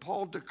Agrippa,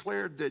 Paul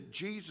declared that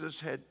Jesus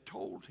had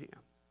told him,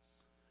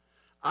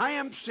 I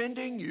am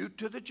sending you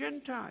to the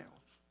Gentiles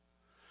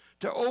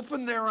to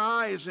open their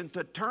eyes and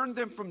to turn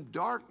them from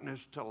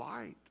darkness to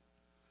light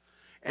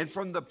and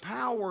from the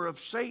power of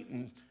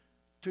Satan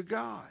to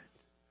God,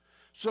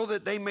 so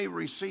that they may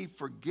receive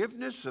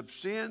forgiveness of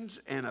sins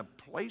and a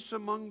place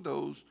among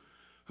those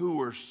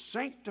who are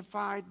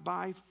sanctified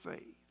by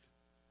faith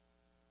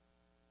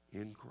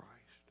in Christ.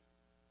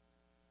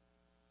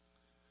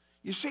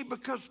 You see,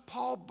 because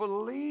Paul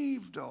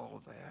believed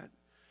all that,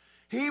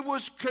 he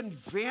was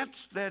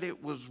convinced that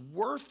it was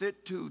worth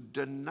it to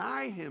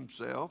deny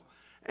himself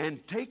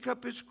and take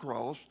up his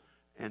cross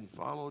and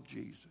follow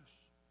Jesus.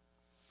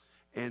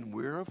 And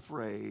we're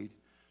afraid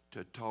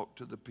to talk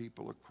to the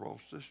people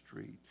across the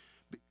street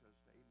because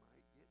they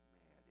might get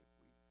mad if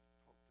we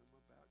talk to them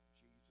about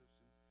Jesus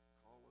and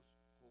call us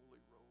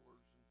holy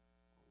rollers and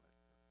all that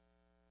stuff.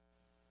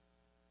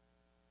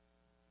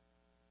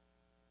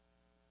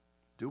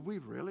 Do we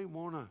really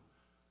want to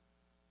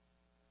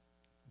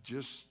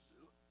just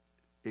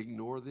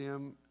ignore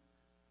them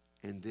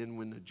and then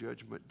when the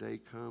judgment day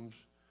comes,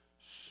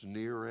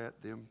 sneer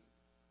at them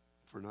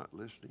for not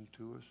listening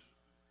to us?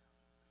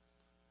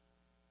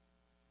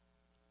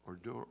 Or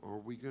are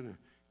we going to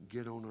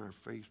get on our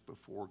face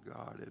before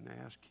God and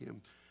ask him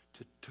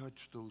to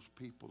touch those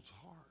people's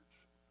hearts?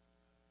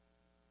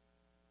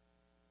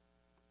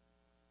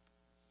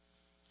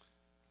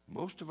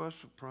 Most of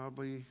us will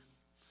probably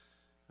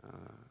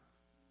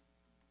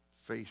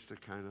face the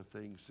kind of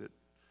things that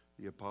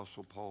the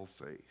Apostle Paul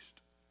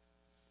faced.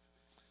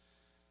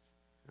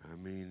 I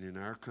mean, in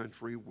our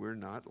country, we're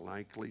not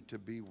likely to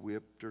be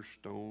whipped or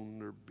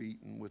stoned or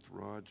beaten with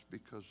rods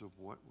because of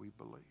what we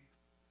believe.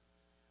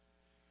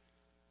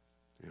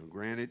 Now,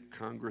 granted,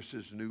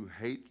 Congress's new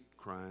hate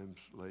crimes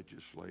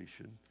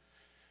legislation,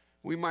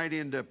 we might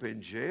end up in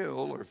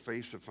jail or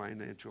face a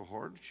financial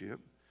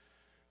hardship,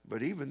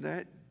 but even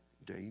that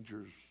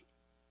danger's,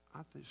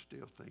 I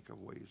still think, a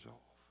ways off.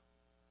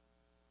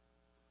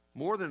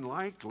 More than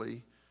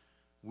likely,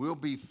 we'll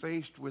be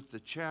faced with the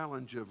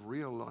challenge of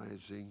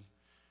realizing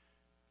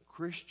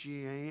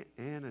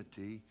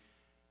Christianity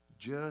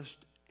just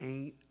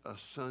ain't a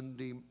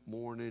Sunday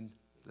morning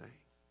thing.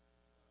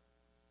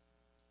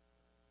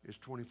 It's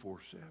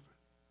 24/7.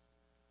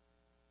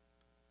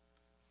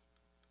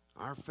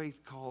 Our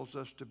faith calls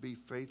us to be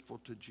faithful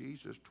to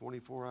Jesus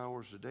 24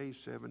 hours a day,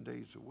 7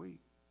 days a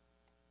week,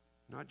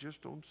 not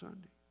just on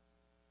Sunday.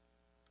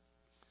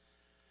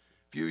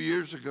 A few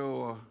years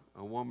ago,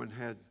 a woman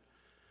had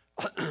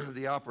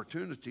the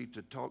opportunity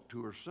to talk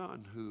to her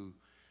son who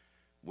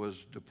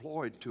was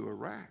deployed to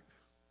Iraq.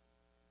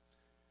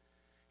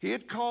 He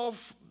had called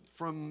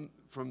from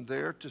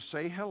there to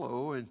say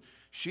hello, and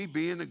she,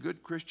 being a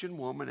good Christian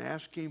woman,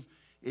 asked him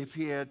if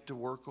he had to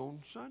work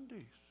on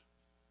Sundays.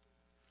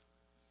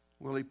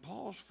 Well, he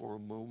paused for a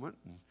moment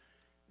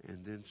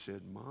and then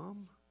said,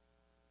 Mom,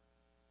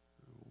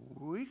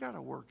 we got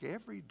to work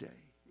every day.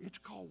 It's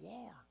called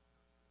war.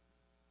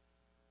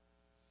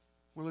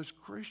 Well, as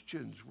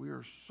Christians, we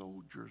are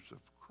soldiers of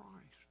Christ.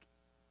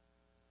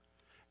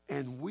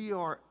 And we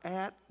are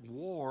at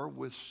war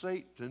with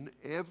Satan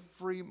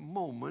every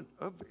moment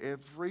of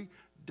every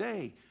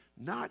day,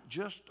 not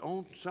just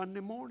on Sunday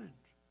mornings.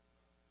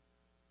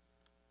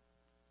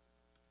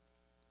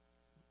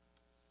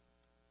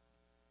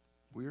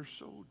 We are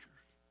soldiers.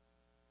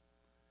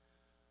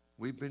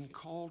 We've been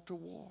called to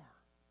war.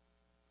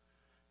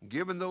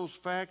 Given those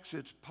facts,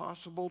 it's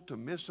possible to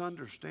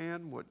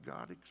misunderstand what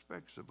God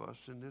expects of us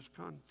in this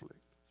conflict.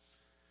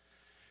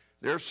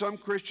 There are some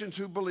Christians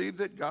who believe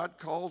that God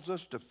calls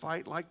us to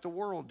fight like the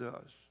world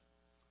does.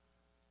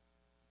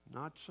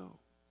 Not so.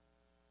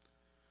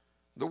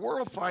 The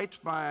world fights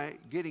by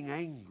getting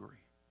angry.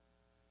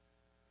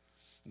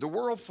 The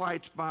world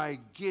fights by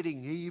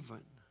getting even.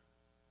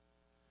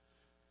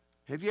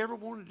 Have you ever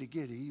wanted to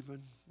get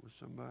even with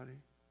somebody?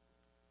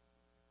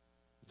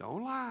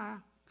 Don't lie,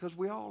 because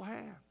we all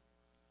have.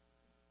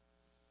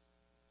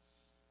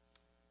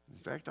 In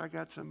fact, I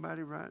got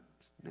somebody right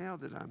now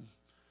that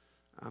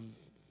I'm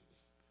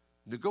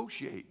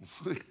negotiating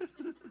with.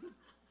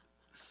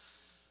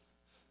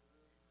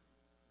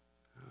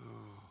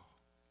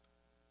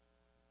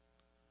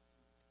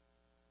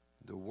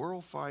 The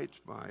world fights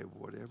by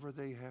whatever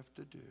they have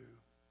to do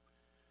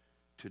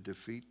to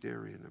defeat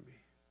their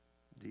enemy.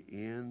 The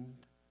end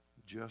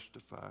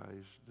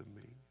justifies the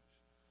means.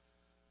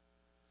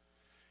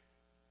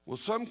 Well,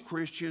 some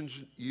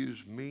Christians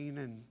use mean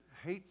and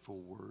hateful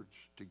words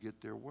to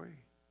get their way.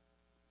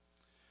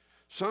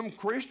 Some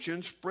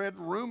Christians spread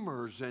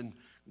rumors and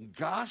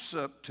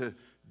gossip to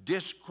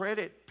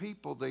discredit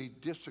people they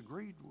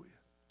disagreed with.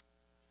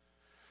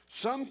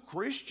 Some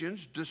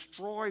Christians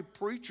destroy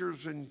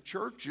preachers and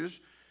churches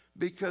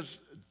because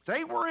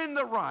they were in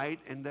the right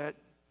and that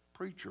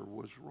preacher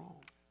was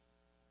wrong.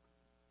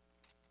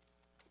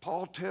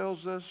 Paul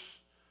tells us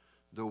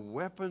the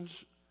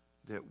weapons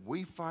that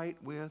we fight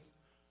with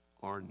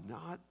are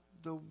not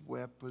the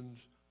weapons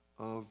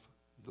of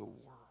the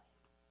world.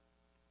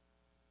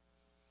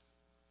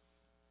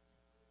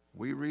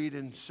 We read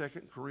in 2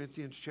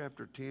 Corinthians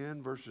chapter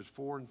 10, verses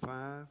 4 and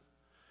 5,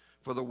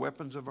 for the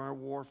weapons of our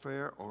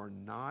warfare are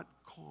not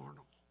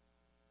carnal,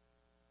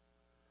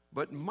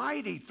 but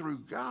mighty through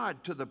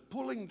God to the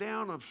pulling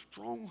down of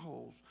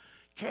strongholds,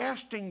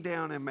 casting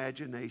down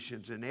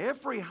imaginations and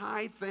every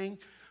high thing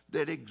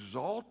that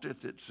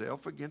exalteth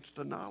itself against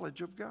the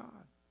knowledge of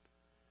God,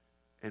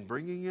 and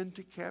bringing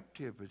into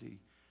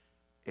captivity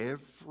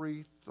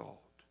every thought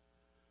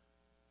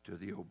to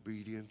the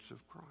obedience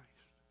of Christ.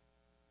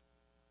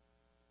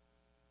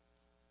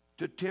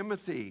 To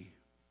Timothy,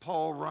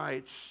 Paul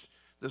writes,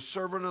 the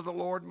servant of the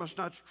Lord must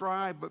not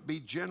strive, but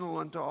be gentle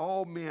unto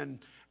all men,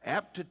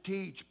 apt to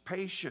teach,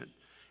 patient,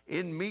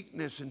 in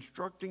meekness,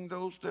 instructing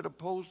those that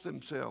oppose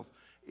themselves,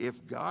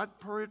 if God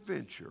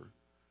peradventure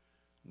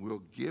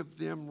will give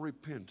them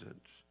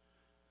repentance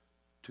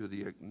to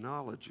the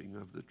acknowledging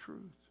of the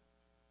truth.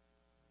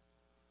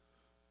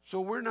 So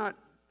we're not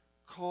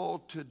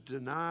called to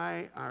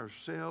deny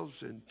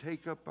ourselves and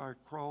take up our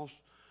cross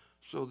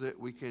so that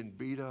we can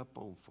beat up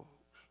on folks.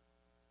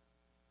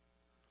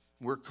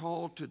 We're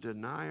called to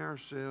deny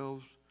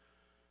ourselves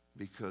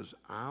because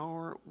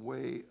our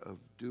way of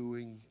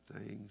doing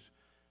things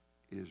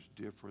is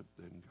different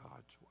than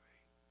God's way.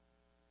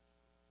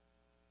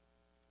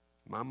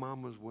 My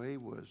mama's way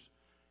was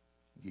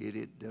get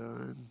it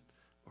done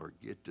or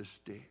get the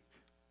stick.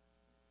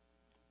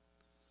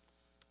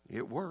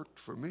 It worked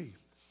for me.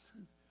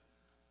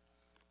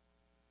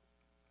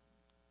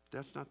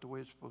 That's not the way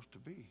it's supposed to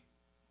be.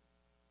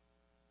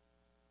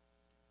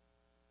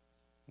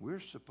 We're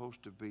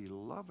supposed to be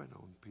loving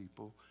on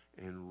people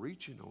and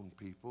reaching on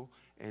people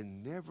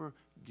and never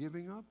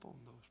giving up on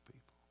those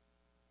people.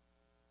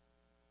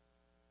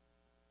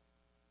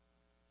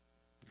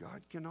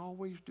 God can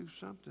always do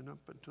something up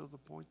until the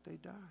point they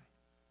die.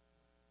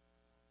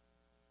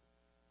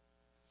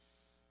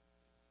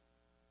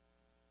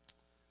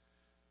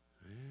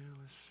 Well,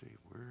 let's see,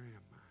 where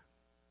am I?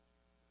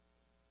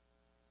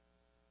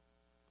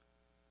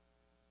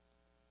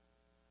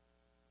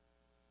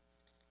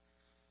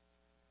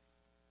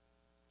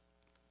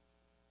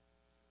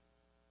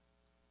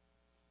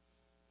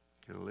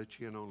 Can I let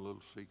you in on a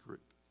little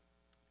secret?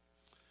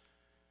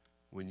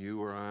 When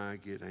you or I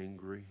get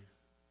angry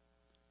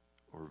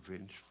or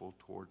vengeful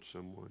towards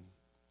someone,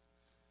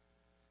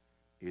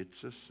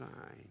 it's a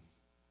sign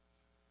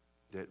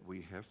that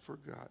we have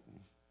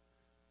forgotten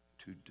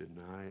to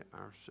deny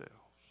ourselves.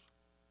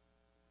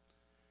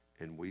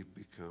 And we've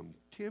become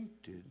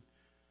tempted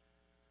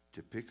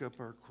to pick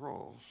up our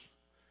cross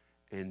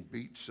and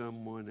beat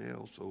someone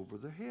else over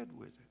the head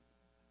with it.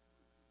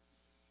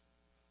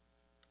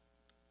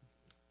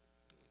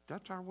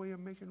 That's our way of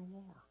making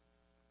war.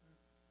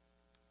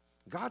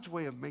 God's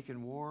way of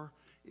making war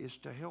is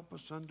to help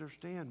us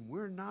understand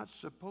we're not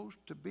supposed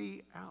to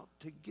be out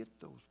to get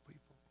those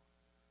people.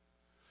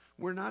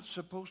 We're not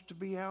supposed to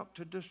be out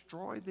to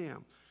destroy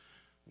them.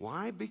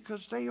 Why?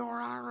 Because they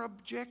are our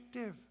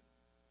objective.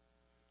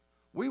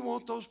 We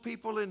want those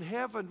people in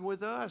heaven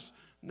with us,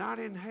 not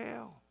in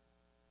hell.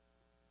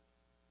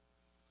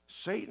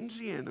 Satan's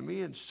the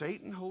enemy, and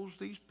Satan holds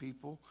these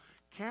people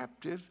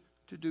captive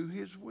to do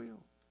his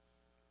will.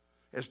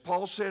 As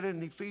Paul said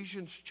in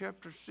Ephesians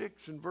chapter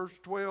 6 and verse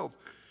 12,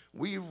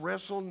 we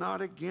wrestle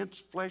not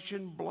against flesh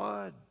and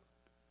blood,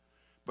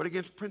 but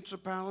against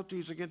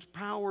principalities, against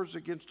powers,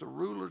 against the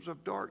rulers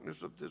of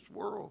darkness of this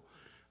world,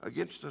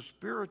 against the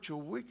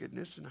spiritual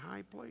wickedness in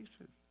high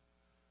places.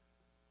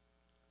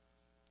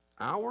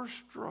 Our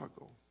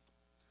struggle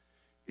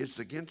is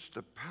against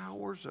the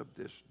powers of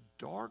this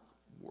dark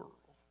world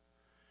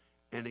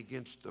and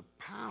against the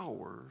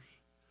powers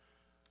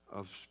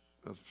of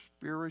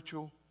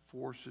spiritual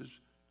forces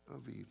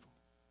of evil.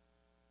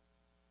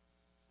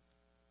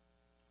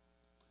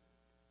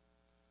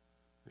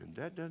 And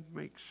that doesn't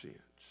make sense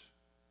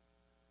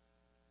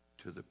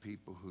to the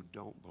people who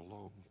don't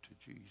belong to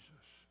Jesus.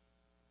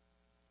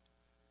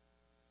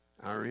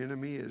 Our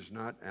enemy is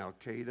not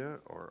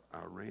Al-Qaeda or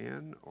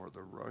Iran or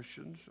the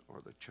Russians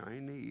or the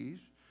Chinese.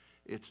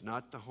 It's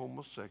not the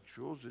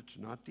homosexuals. It's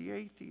not the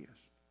atheists.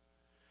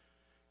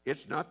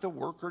 It's not the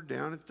worker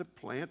down at the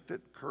plant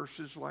that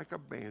curses like a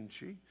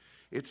banshee.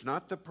 It's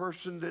not the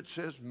person that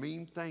says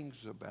mean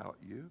things about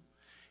you.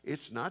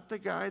 It's not the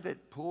guy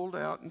that pulled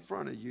out in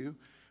front of you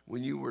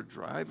when you were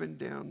driving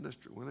down the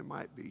street. Well, it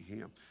might be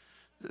him.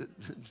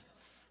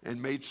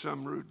 And made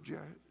some rude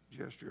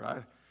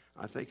gesture.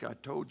 I think I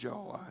told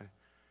y'all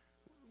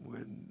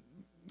when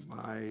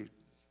my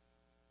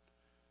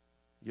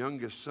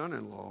youngest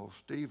son-in-law,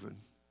 Stephen,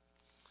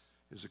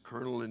 is a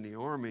colonel in the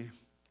Army,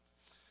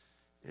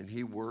 and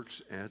he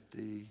works at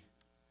the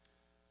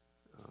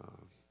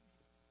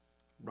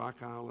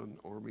Rock Island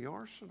Army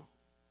Arsenal.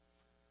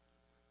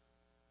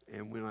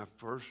 And when I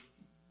first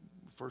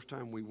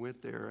time we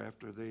went there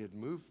after they had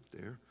moved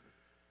there,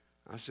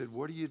 I said,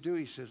 "What do you do?"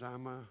 He says,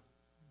 "I'm a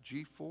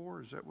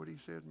G4." Is that what he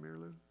said, Mary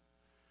Lou?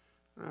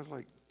 And I was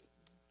like,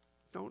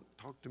 "Don't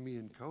talk to me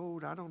in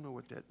code. I don't know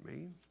what that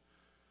means.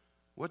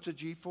 What's a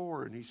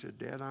G4?" And he said,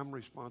 "Dad, I'm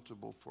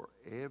responsible for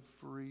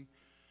every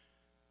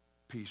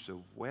piece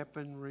of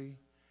weaponry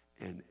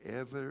and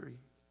every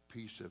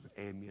piece of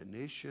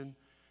ammunition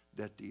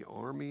that the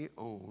Army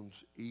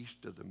owns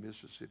east of the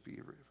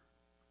Mississippi River."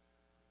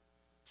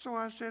 So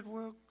I said,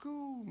 "Well,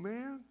 cool,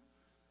 man.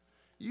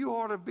 You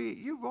ought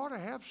to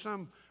have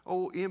some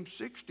old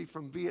M60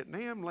 from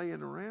Vietnam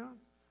laying around.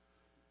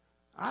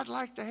 I'd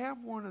like to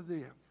have one of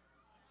them."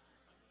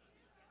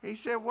 He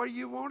said, "What do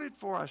you want it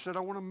for?" I said, "I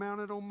want to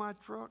mount it on my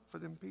truck for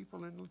them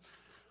people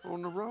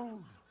on the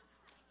road."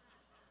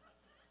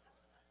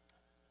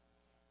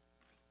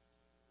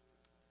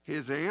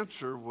 His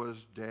answer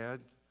was,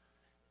 "Dad,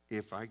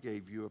 if I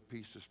gave you a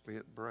piece of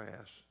spent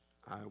brass,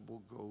 I will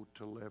go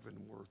to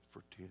Leavenworth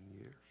for 10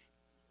 years.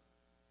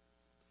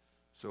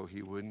 So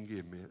he wouldn't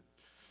give me it.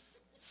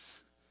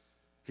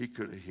 He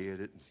could have hid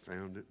it and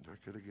found it, and I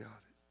could have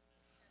got it.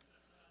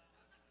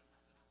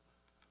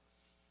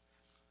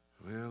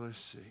 Well, let's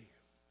see.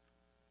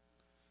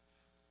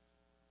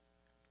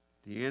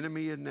 The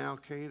enemy in Al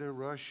Qaeda,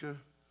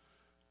 Russia,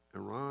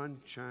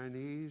 Iran,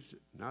 Chinese,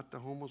 not the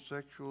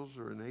homosexuals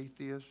or an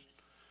atheist.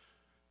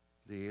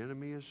 The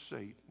enemy is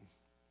Satan.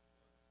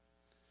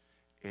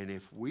 And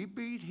if we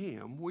beat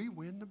him, we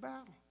win the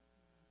battle.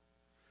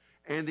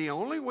 And the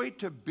only way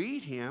to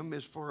beat him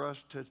is for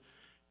us to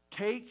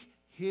take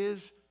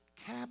his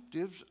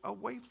captives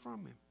away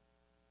from him.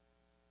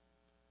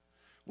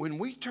 When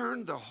we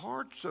turn the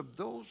hearts of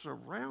those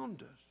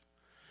around us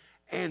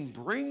and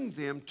bring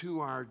them to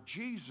our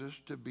Jesus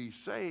to be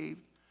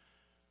saved,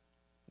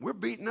 we're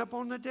beating up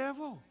on the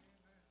devil.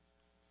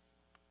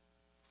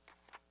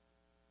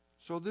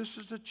 So this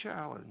is a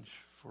challenge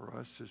for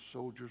us as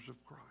soldiers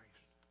of Christ.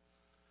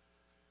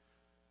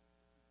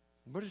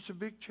 But it's a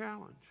big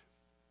challenge.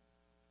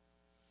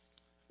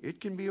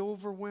 It can be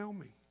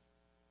overwhelming.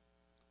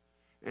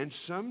 And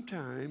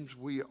sometimes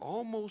we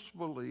almost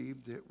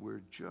believe that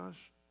we're just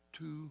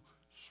too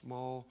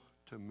small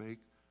to make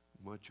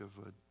much of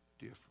a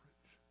difference.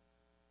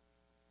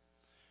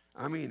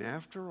 I mean,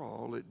 after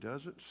all, it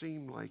doesn't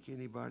seem like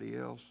anybody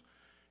else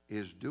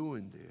is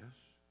doing this.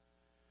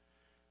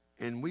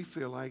 And we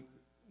feel like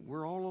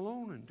we're all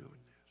alone in doing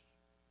this.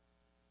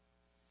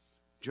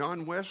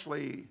 John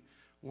Wesley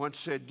once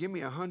said, "Give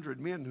me 100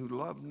 men who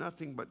love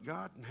nothing but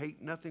God and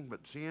hate nothing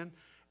but sin,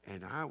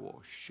 and I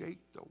will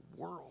shake the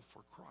world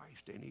for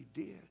Christ." And he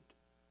did.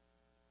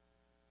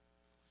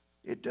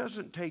 It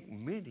doesn't take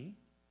many,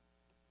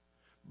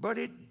 but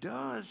it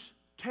does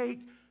take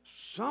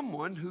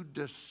someone who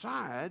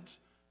decides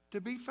to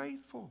be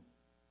faithful.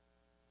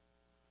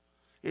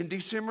 In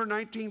December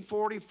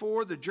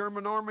 1944, the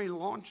German army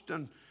launched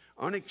an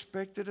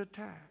unexpected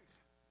attack.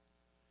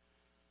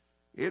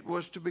 It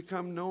was to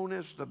become known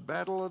as the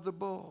Battle of the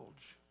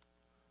Bulge.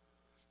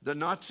 The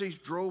Nazis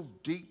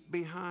drove deep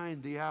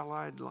behind the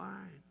Allied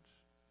lines.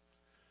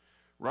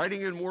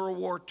 Writing in World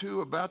War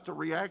II about the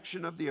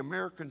reaction of the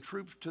American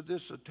troops to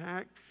this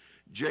attack,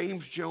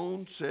 James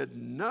Jones said,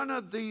 "None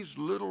of these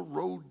little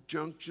road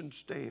junction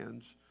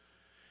stands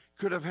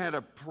could have had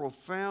a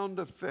profound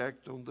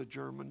effect on the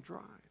German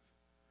drive.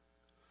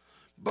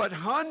 But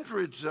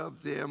hundreds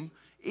of them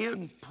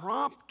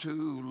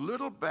impromptu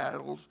little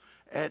battles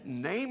at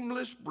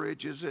nameless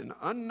bridges and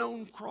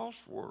unknown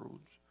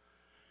crossroads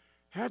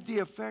had the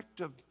effect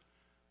of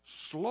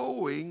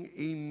slowing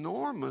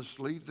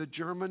enormously the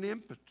German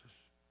impetus.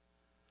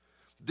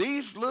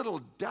 These little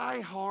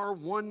die-hard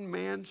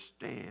one-man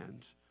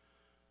stands,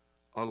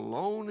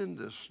 alone in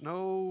the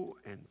snow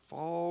and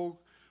fog,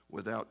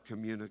 without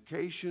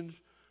communications,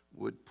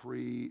 would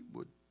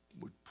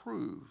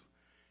prove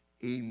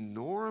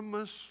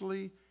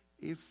enormously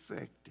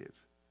effective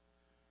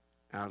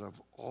out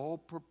of all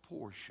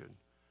proportion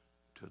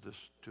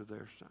to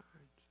their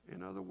size."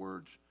 In other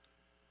words,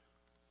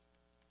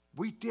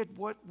 we did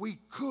what we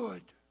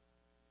could.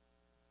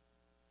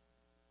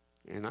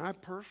 And I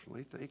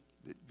personally think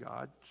that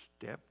God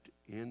stepped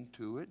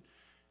into it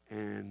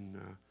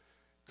and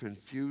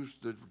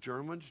confused the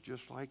Germans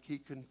just like he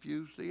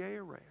confused the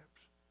Arabs.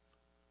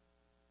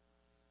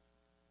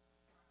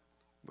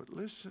 But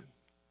listen,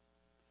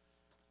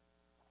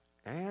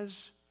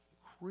 as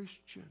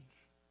Christians,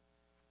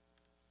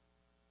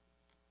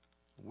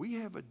 we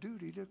have a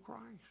duty to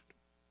Christ.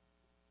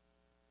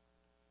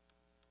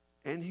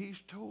 And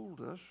he's told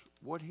us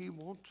what he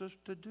wants us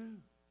to do.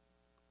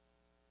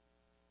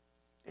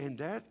 And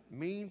that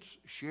means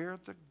share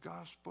the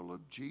gospel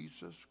of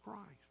Jesus Christ.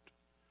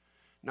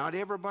 Not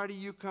everybody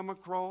you come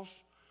across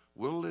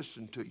will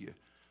listen to you.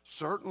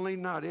 Certainly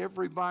not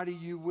everybody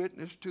you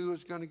witness to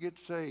is going to get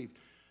saved.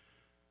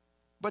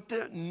 But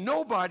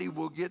nobody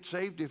will get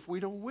saved if we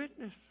don't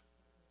witness.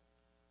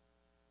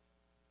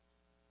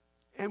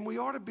 And we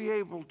ought to be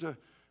able to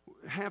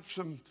have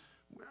some,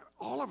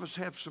 all of us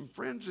have some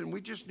friends, and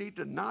we just need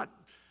to not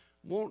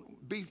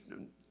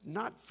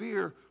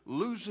fear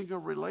losing a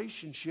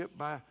relationship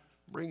by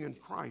bringing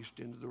Christ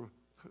into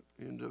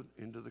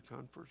the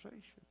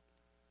conversation.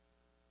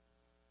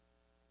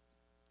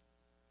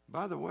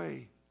 By the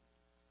way,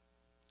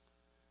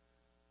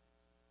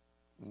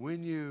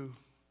 when you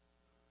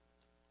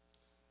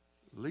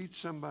lead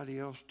somebody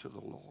else to the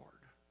Lord,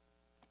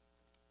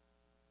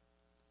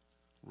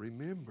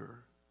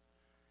 remember,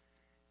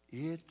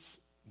 it's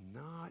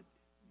not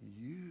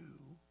you.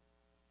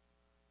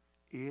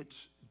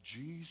 It's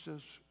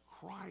Jesus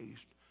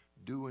Christ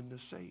doing the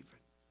saving.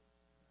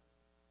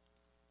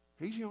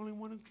 He's the only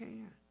one who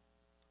can.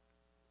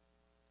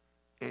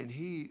 And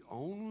he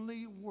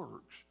only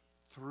works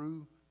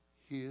through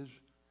his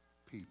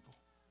people.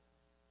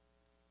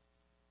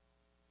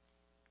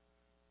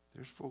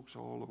 There's folks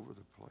all over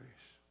the place.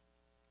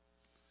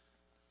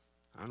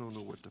 I don't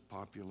know what the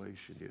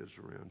population is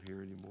around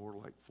here anymore,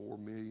 like 4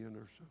 million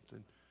or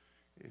something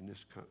in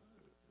this country.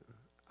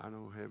 I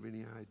don't have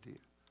any idea.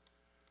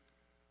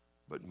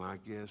 But my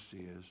guess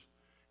is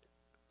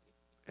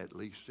at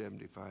least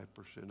 75%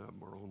 of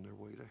them are on their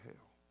way to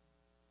hell.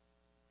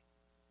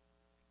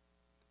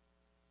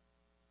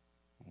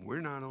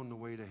 We're not on the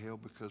way to hell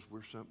because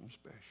we're something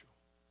special.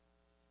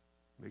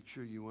 Make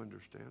sure you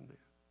understand that.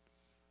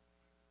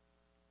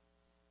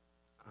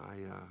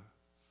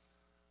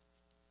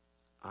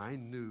 I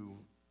knew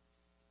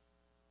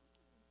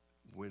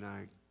when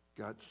I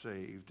got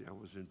saved, I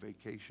was in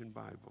Vacation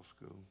Bible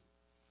School.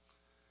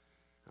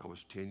 I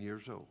was 10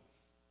 years old.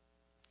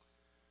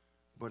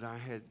 But I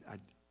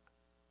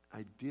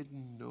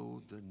didn't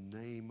know the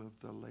name of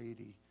the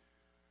lady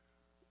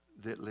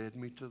that led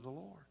me to the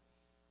Lord.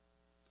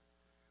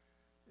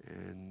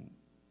 And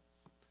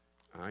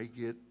I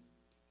get,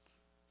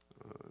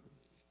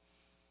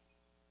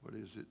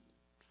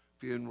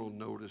 funeral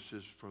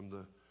notices from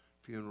the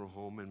funeral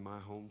home in my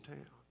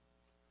hometown.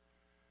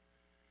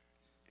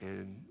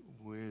 And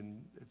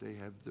when they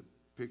have the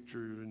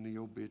picture in the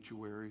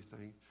obituary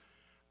thing,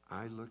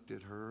 I looked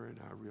at her and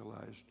I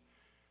realized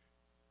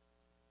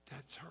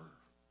that's her.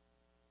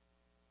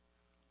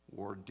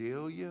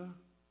 Wardelia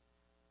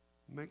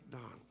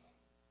McDonald.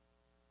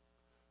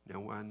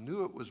 Now, I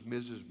knew it was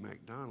Mrs.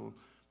 McDonald,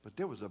 but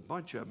there was a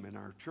bunch of them in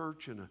our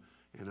church and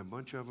a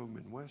bunch of them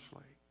in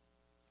Westlake.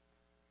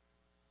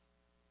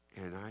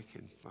 And I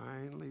can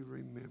finally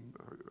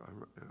remember,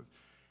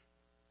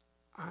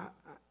 I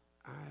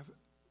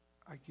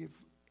give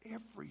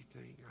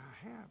everything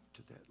I have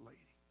to that lady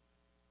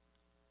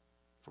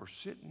for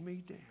sitting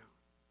me down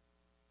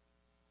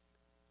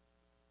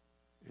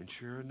and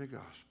sharing the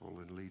gospel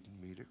and leading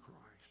me to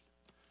Christ.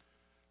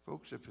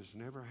 Folks, if it's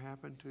never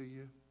happened to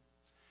you,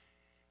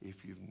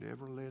 if you've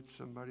never led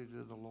somebody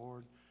to the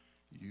Lord,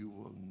 you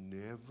will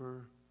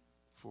never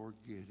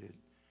forget it,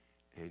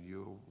 and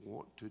you'll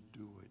want to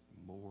do it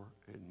more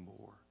and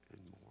more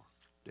and more.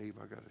 Dave,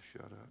 I got to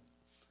shut up.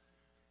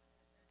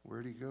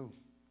 Where'd he go?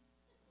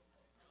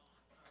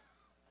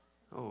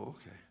 Oh,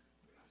 okay.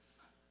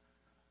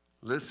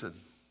 Listen,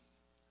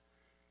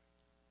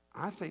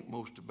 I think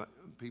most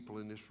people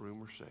in this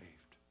room are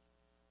saved.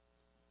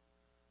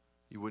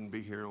 You wouldn't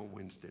be here on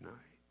Wednesday night.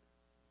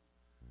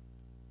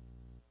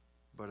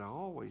 But I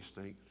always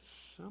think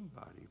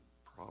somebody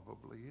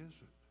probably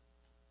isn't.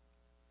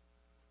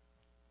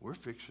 We're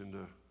fixing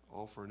to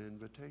offer an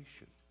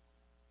invitation.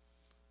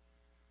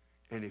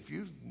 And if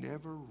you've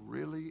never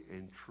really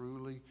and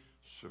truly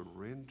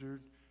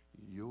surrendered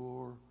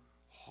your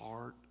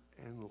heart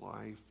and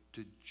life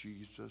to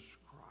Jesus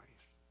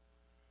Christ,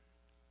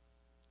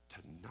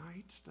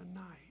 tonight's the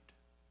night.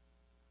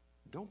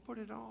 Don't put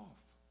it off.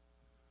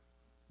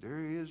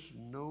 There is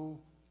no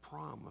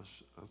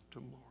promise of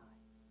tomorrow.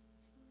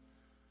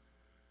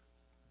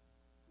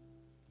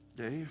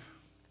 Dave?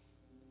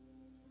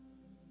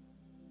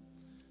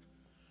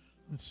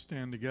 Let's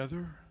stand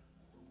together.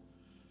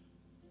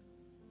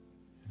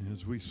 And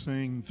as we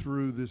sing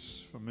through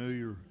this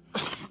familiar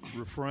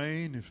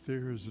refrain, if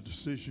there is a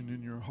decision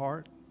in your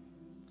heart,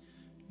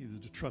 either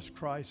to trust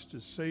Christ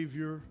as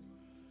Savior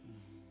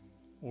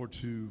or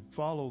to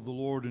follow the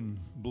Lord in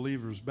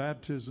believer's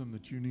baptism,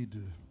 that you need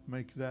to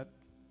make that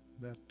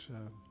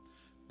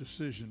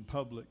decision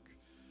public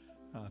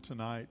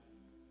tonight,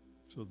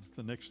 so that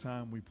the next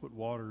time we put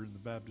water in the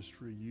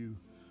baptistry, you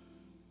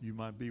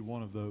might be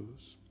one of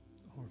those.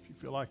 Or if you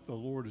feel like the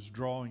Lord is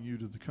drawing you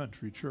to the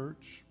country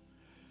church,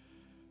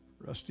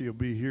 Rusty will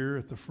be here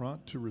at the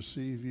front to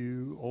receive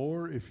you.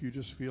 Or if you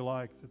just feel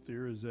like that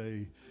there is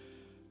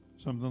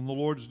something the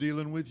Lord's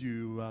dealing with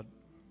you about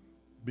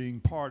being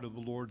part of the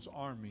Lord's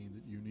army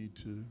that you need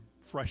to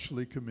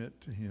freshly commit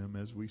to Him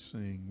as we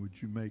sing.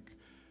 Would you make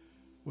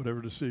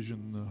whatever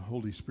decision the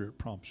Holy Spirit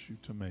prompts you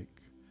to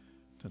make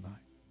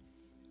tonight?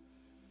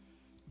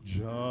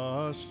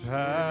 Just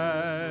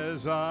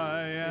as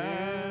I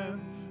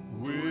am,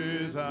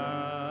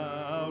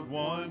 without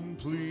one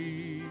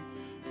plea,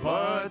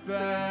 but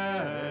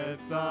that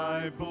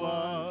thy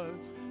blood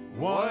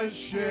was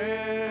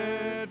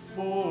shed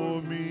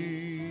for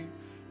me,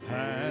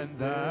 and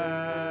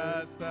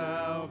that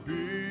thou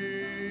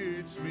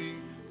bidst me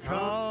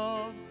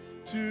come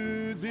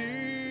to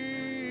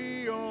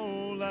thee,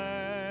 O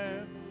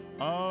Lamb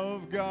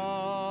of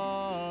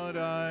God,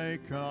 I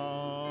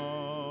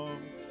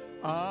come,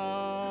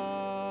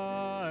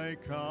 I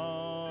come,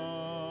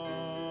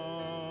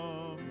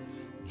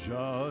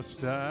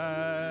 just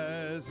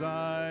as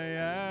I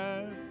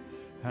am,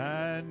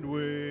 and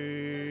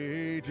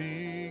waiting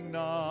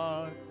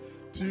not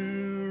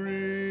to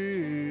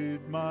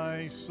rid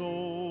my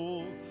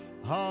soul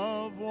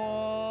of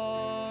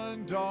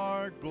one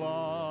dark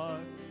blot,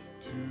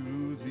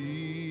 to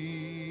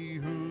thee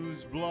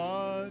whose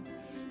blood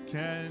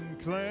can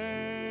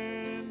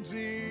cleanse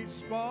each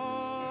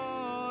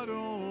spot,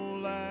 O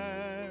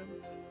Lamb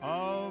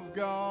of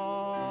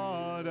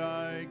God,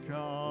 I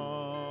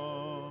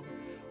come,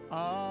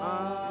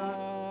 I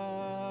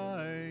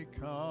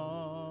come.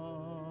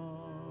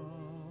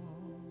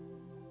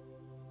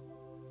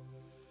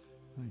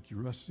 Thank you,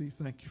 Rusty.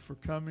 Thank you for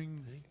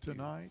coming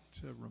tonight.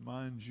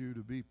 Remind you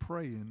to be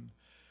praying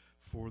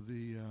for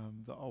the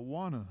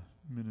Awana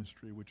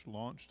ministry, which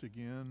launched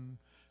again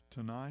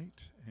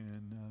tonight,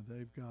 and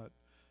they've got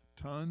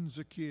tons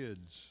of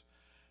kids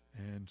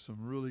and some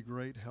really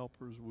great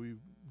helpers. We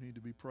need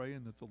to be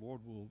praying that the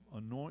Lord will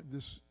anoint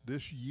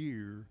this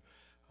year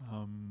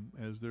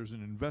as there's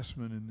an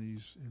investment in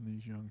these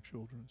young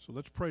children. So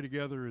let's pray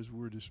together as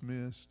we're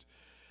dismissed.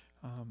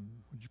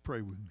 Would you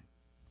pray with me?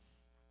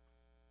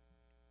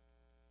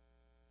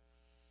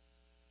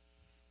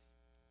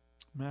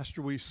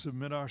 Master, we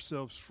submit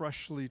ourselves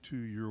freshly to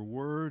your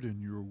word and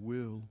your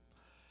will.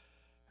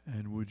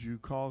 And would you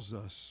cause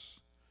us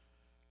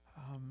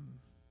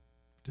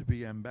to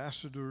be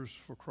ambassadors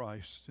for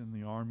Christ in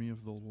the army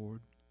of the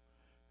Lord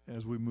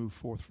as we move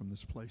forth from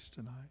this place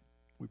tonight.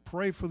 We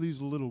pray for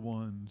these little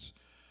ones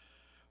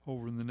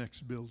over in the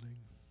next building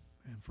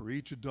and for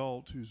each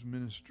adult who's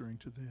ministering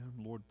to them.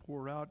 Lord,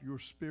 pour out your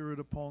Spirit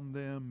upon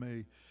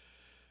them.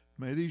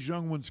 May these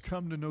young ones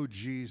come to know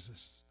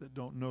Jesus that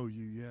don't know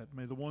you yet.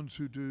 May the ones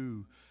who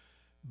do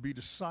be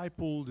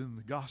discipled in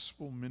the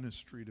gospel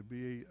ministry, to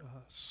be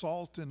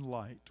salt and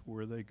light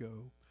where they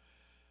go.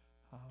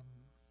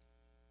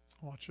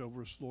 Watch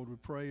over us, Lord, we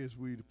pray as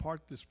we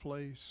depart this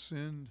place.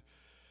 Send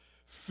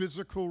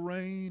physical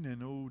rain,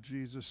 and oh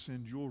Jesus,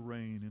 send your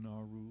rain in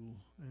our rule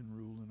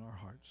in our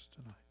hearts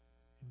tonight.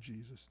 In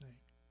Jesus' name,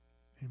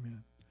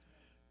 amen. Be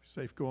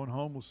safe going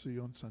home. We'll see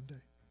you on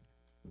Sunday.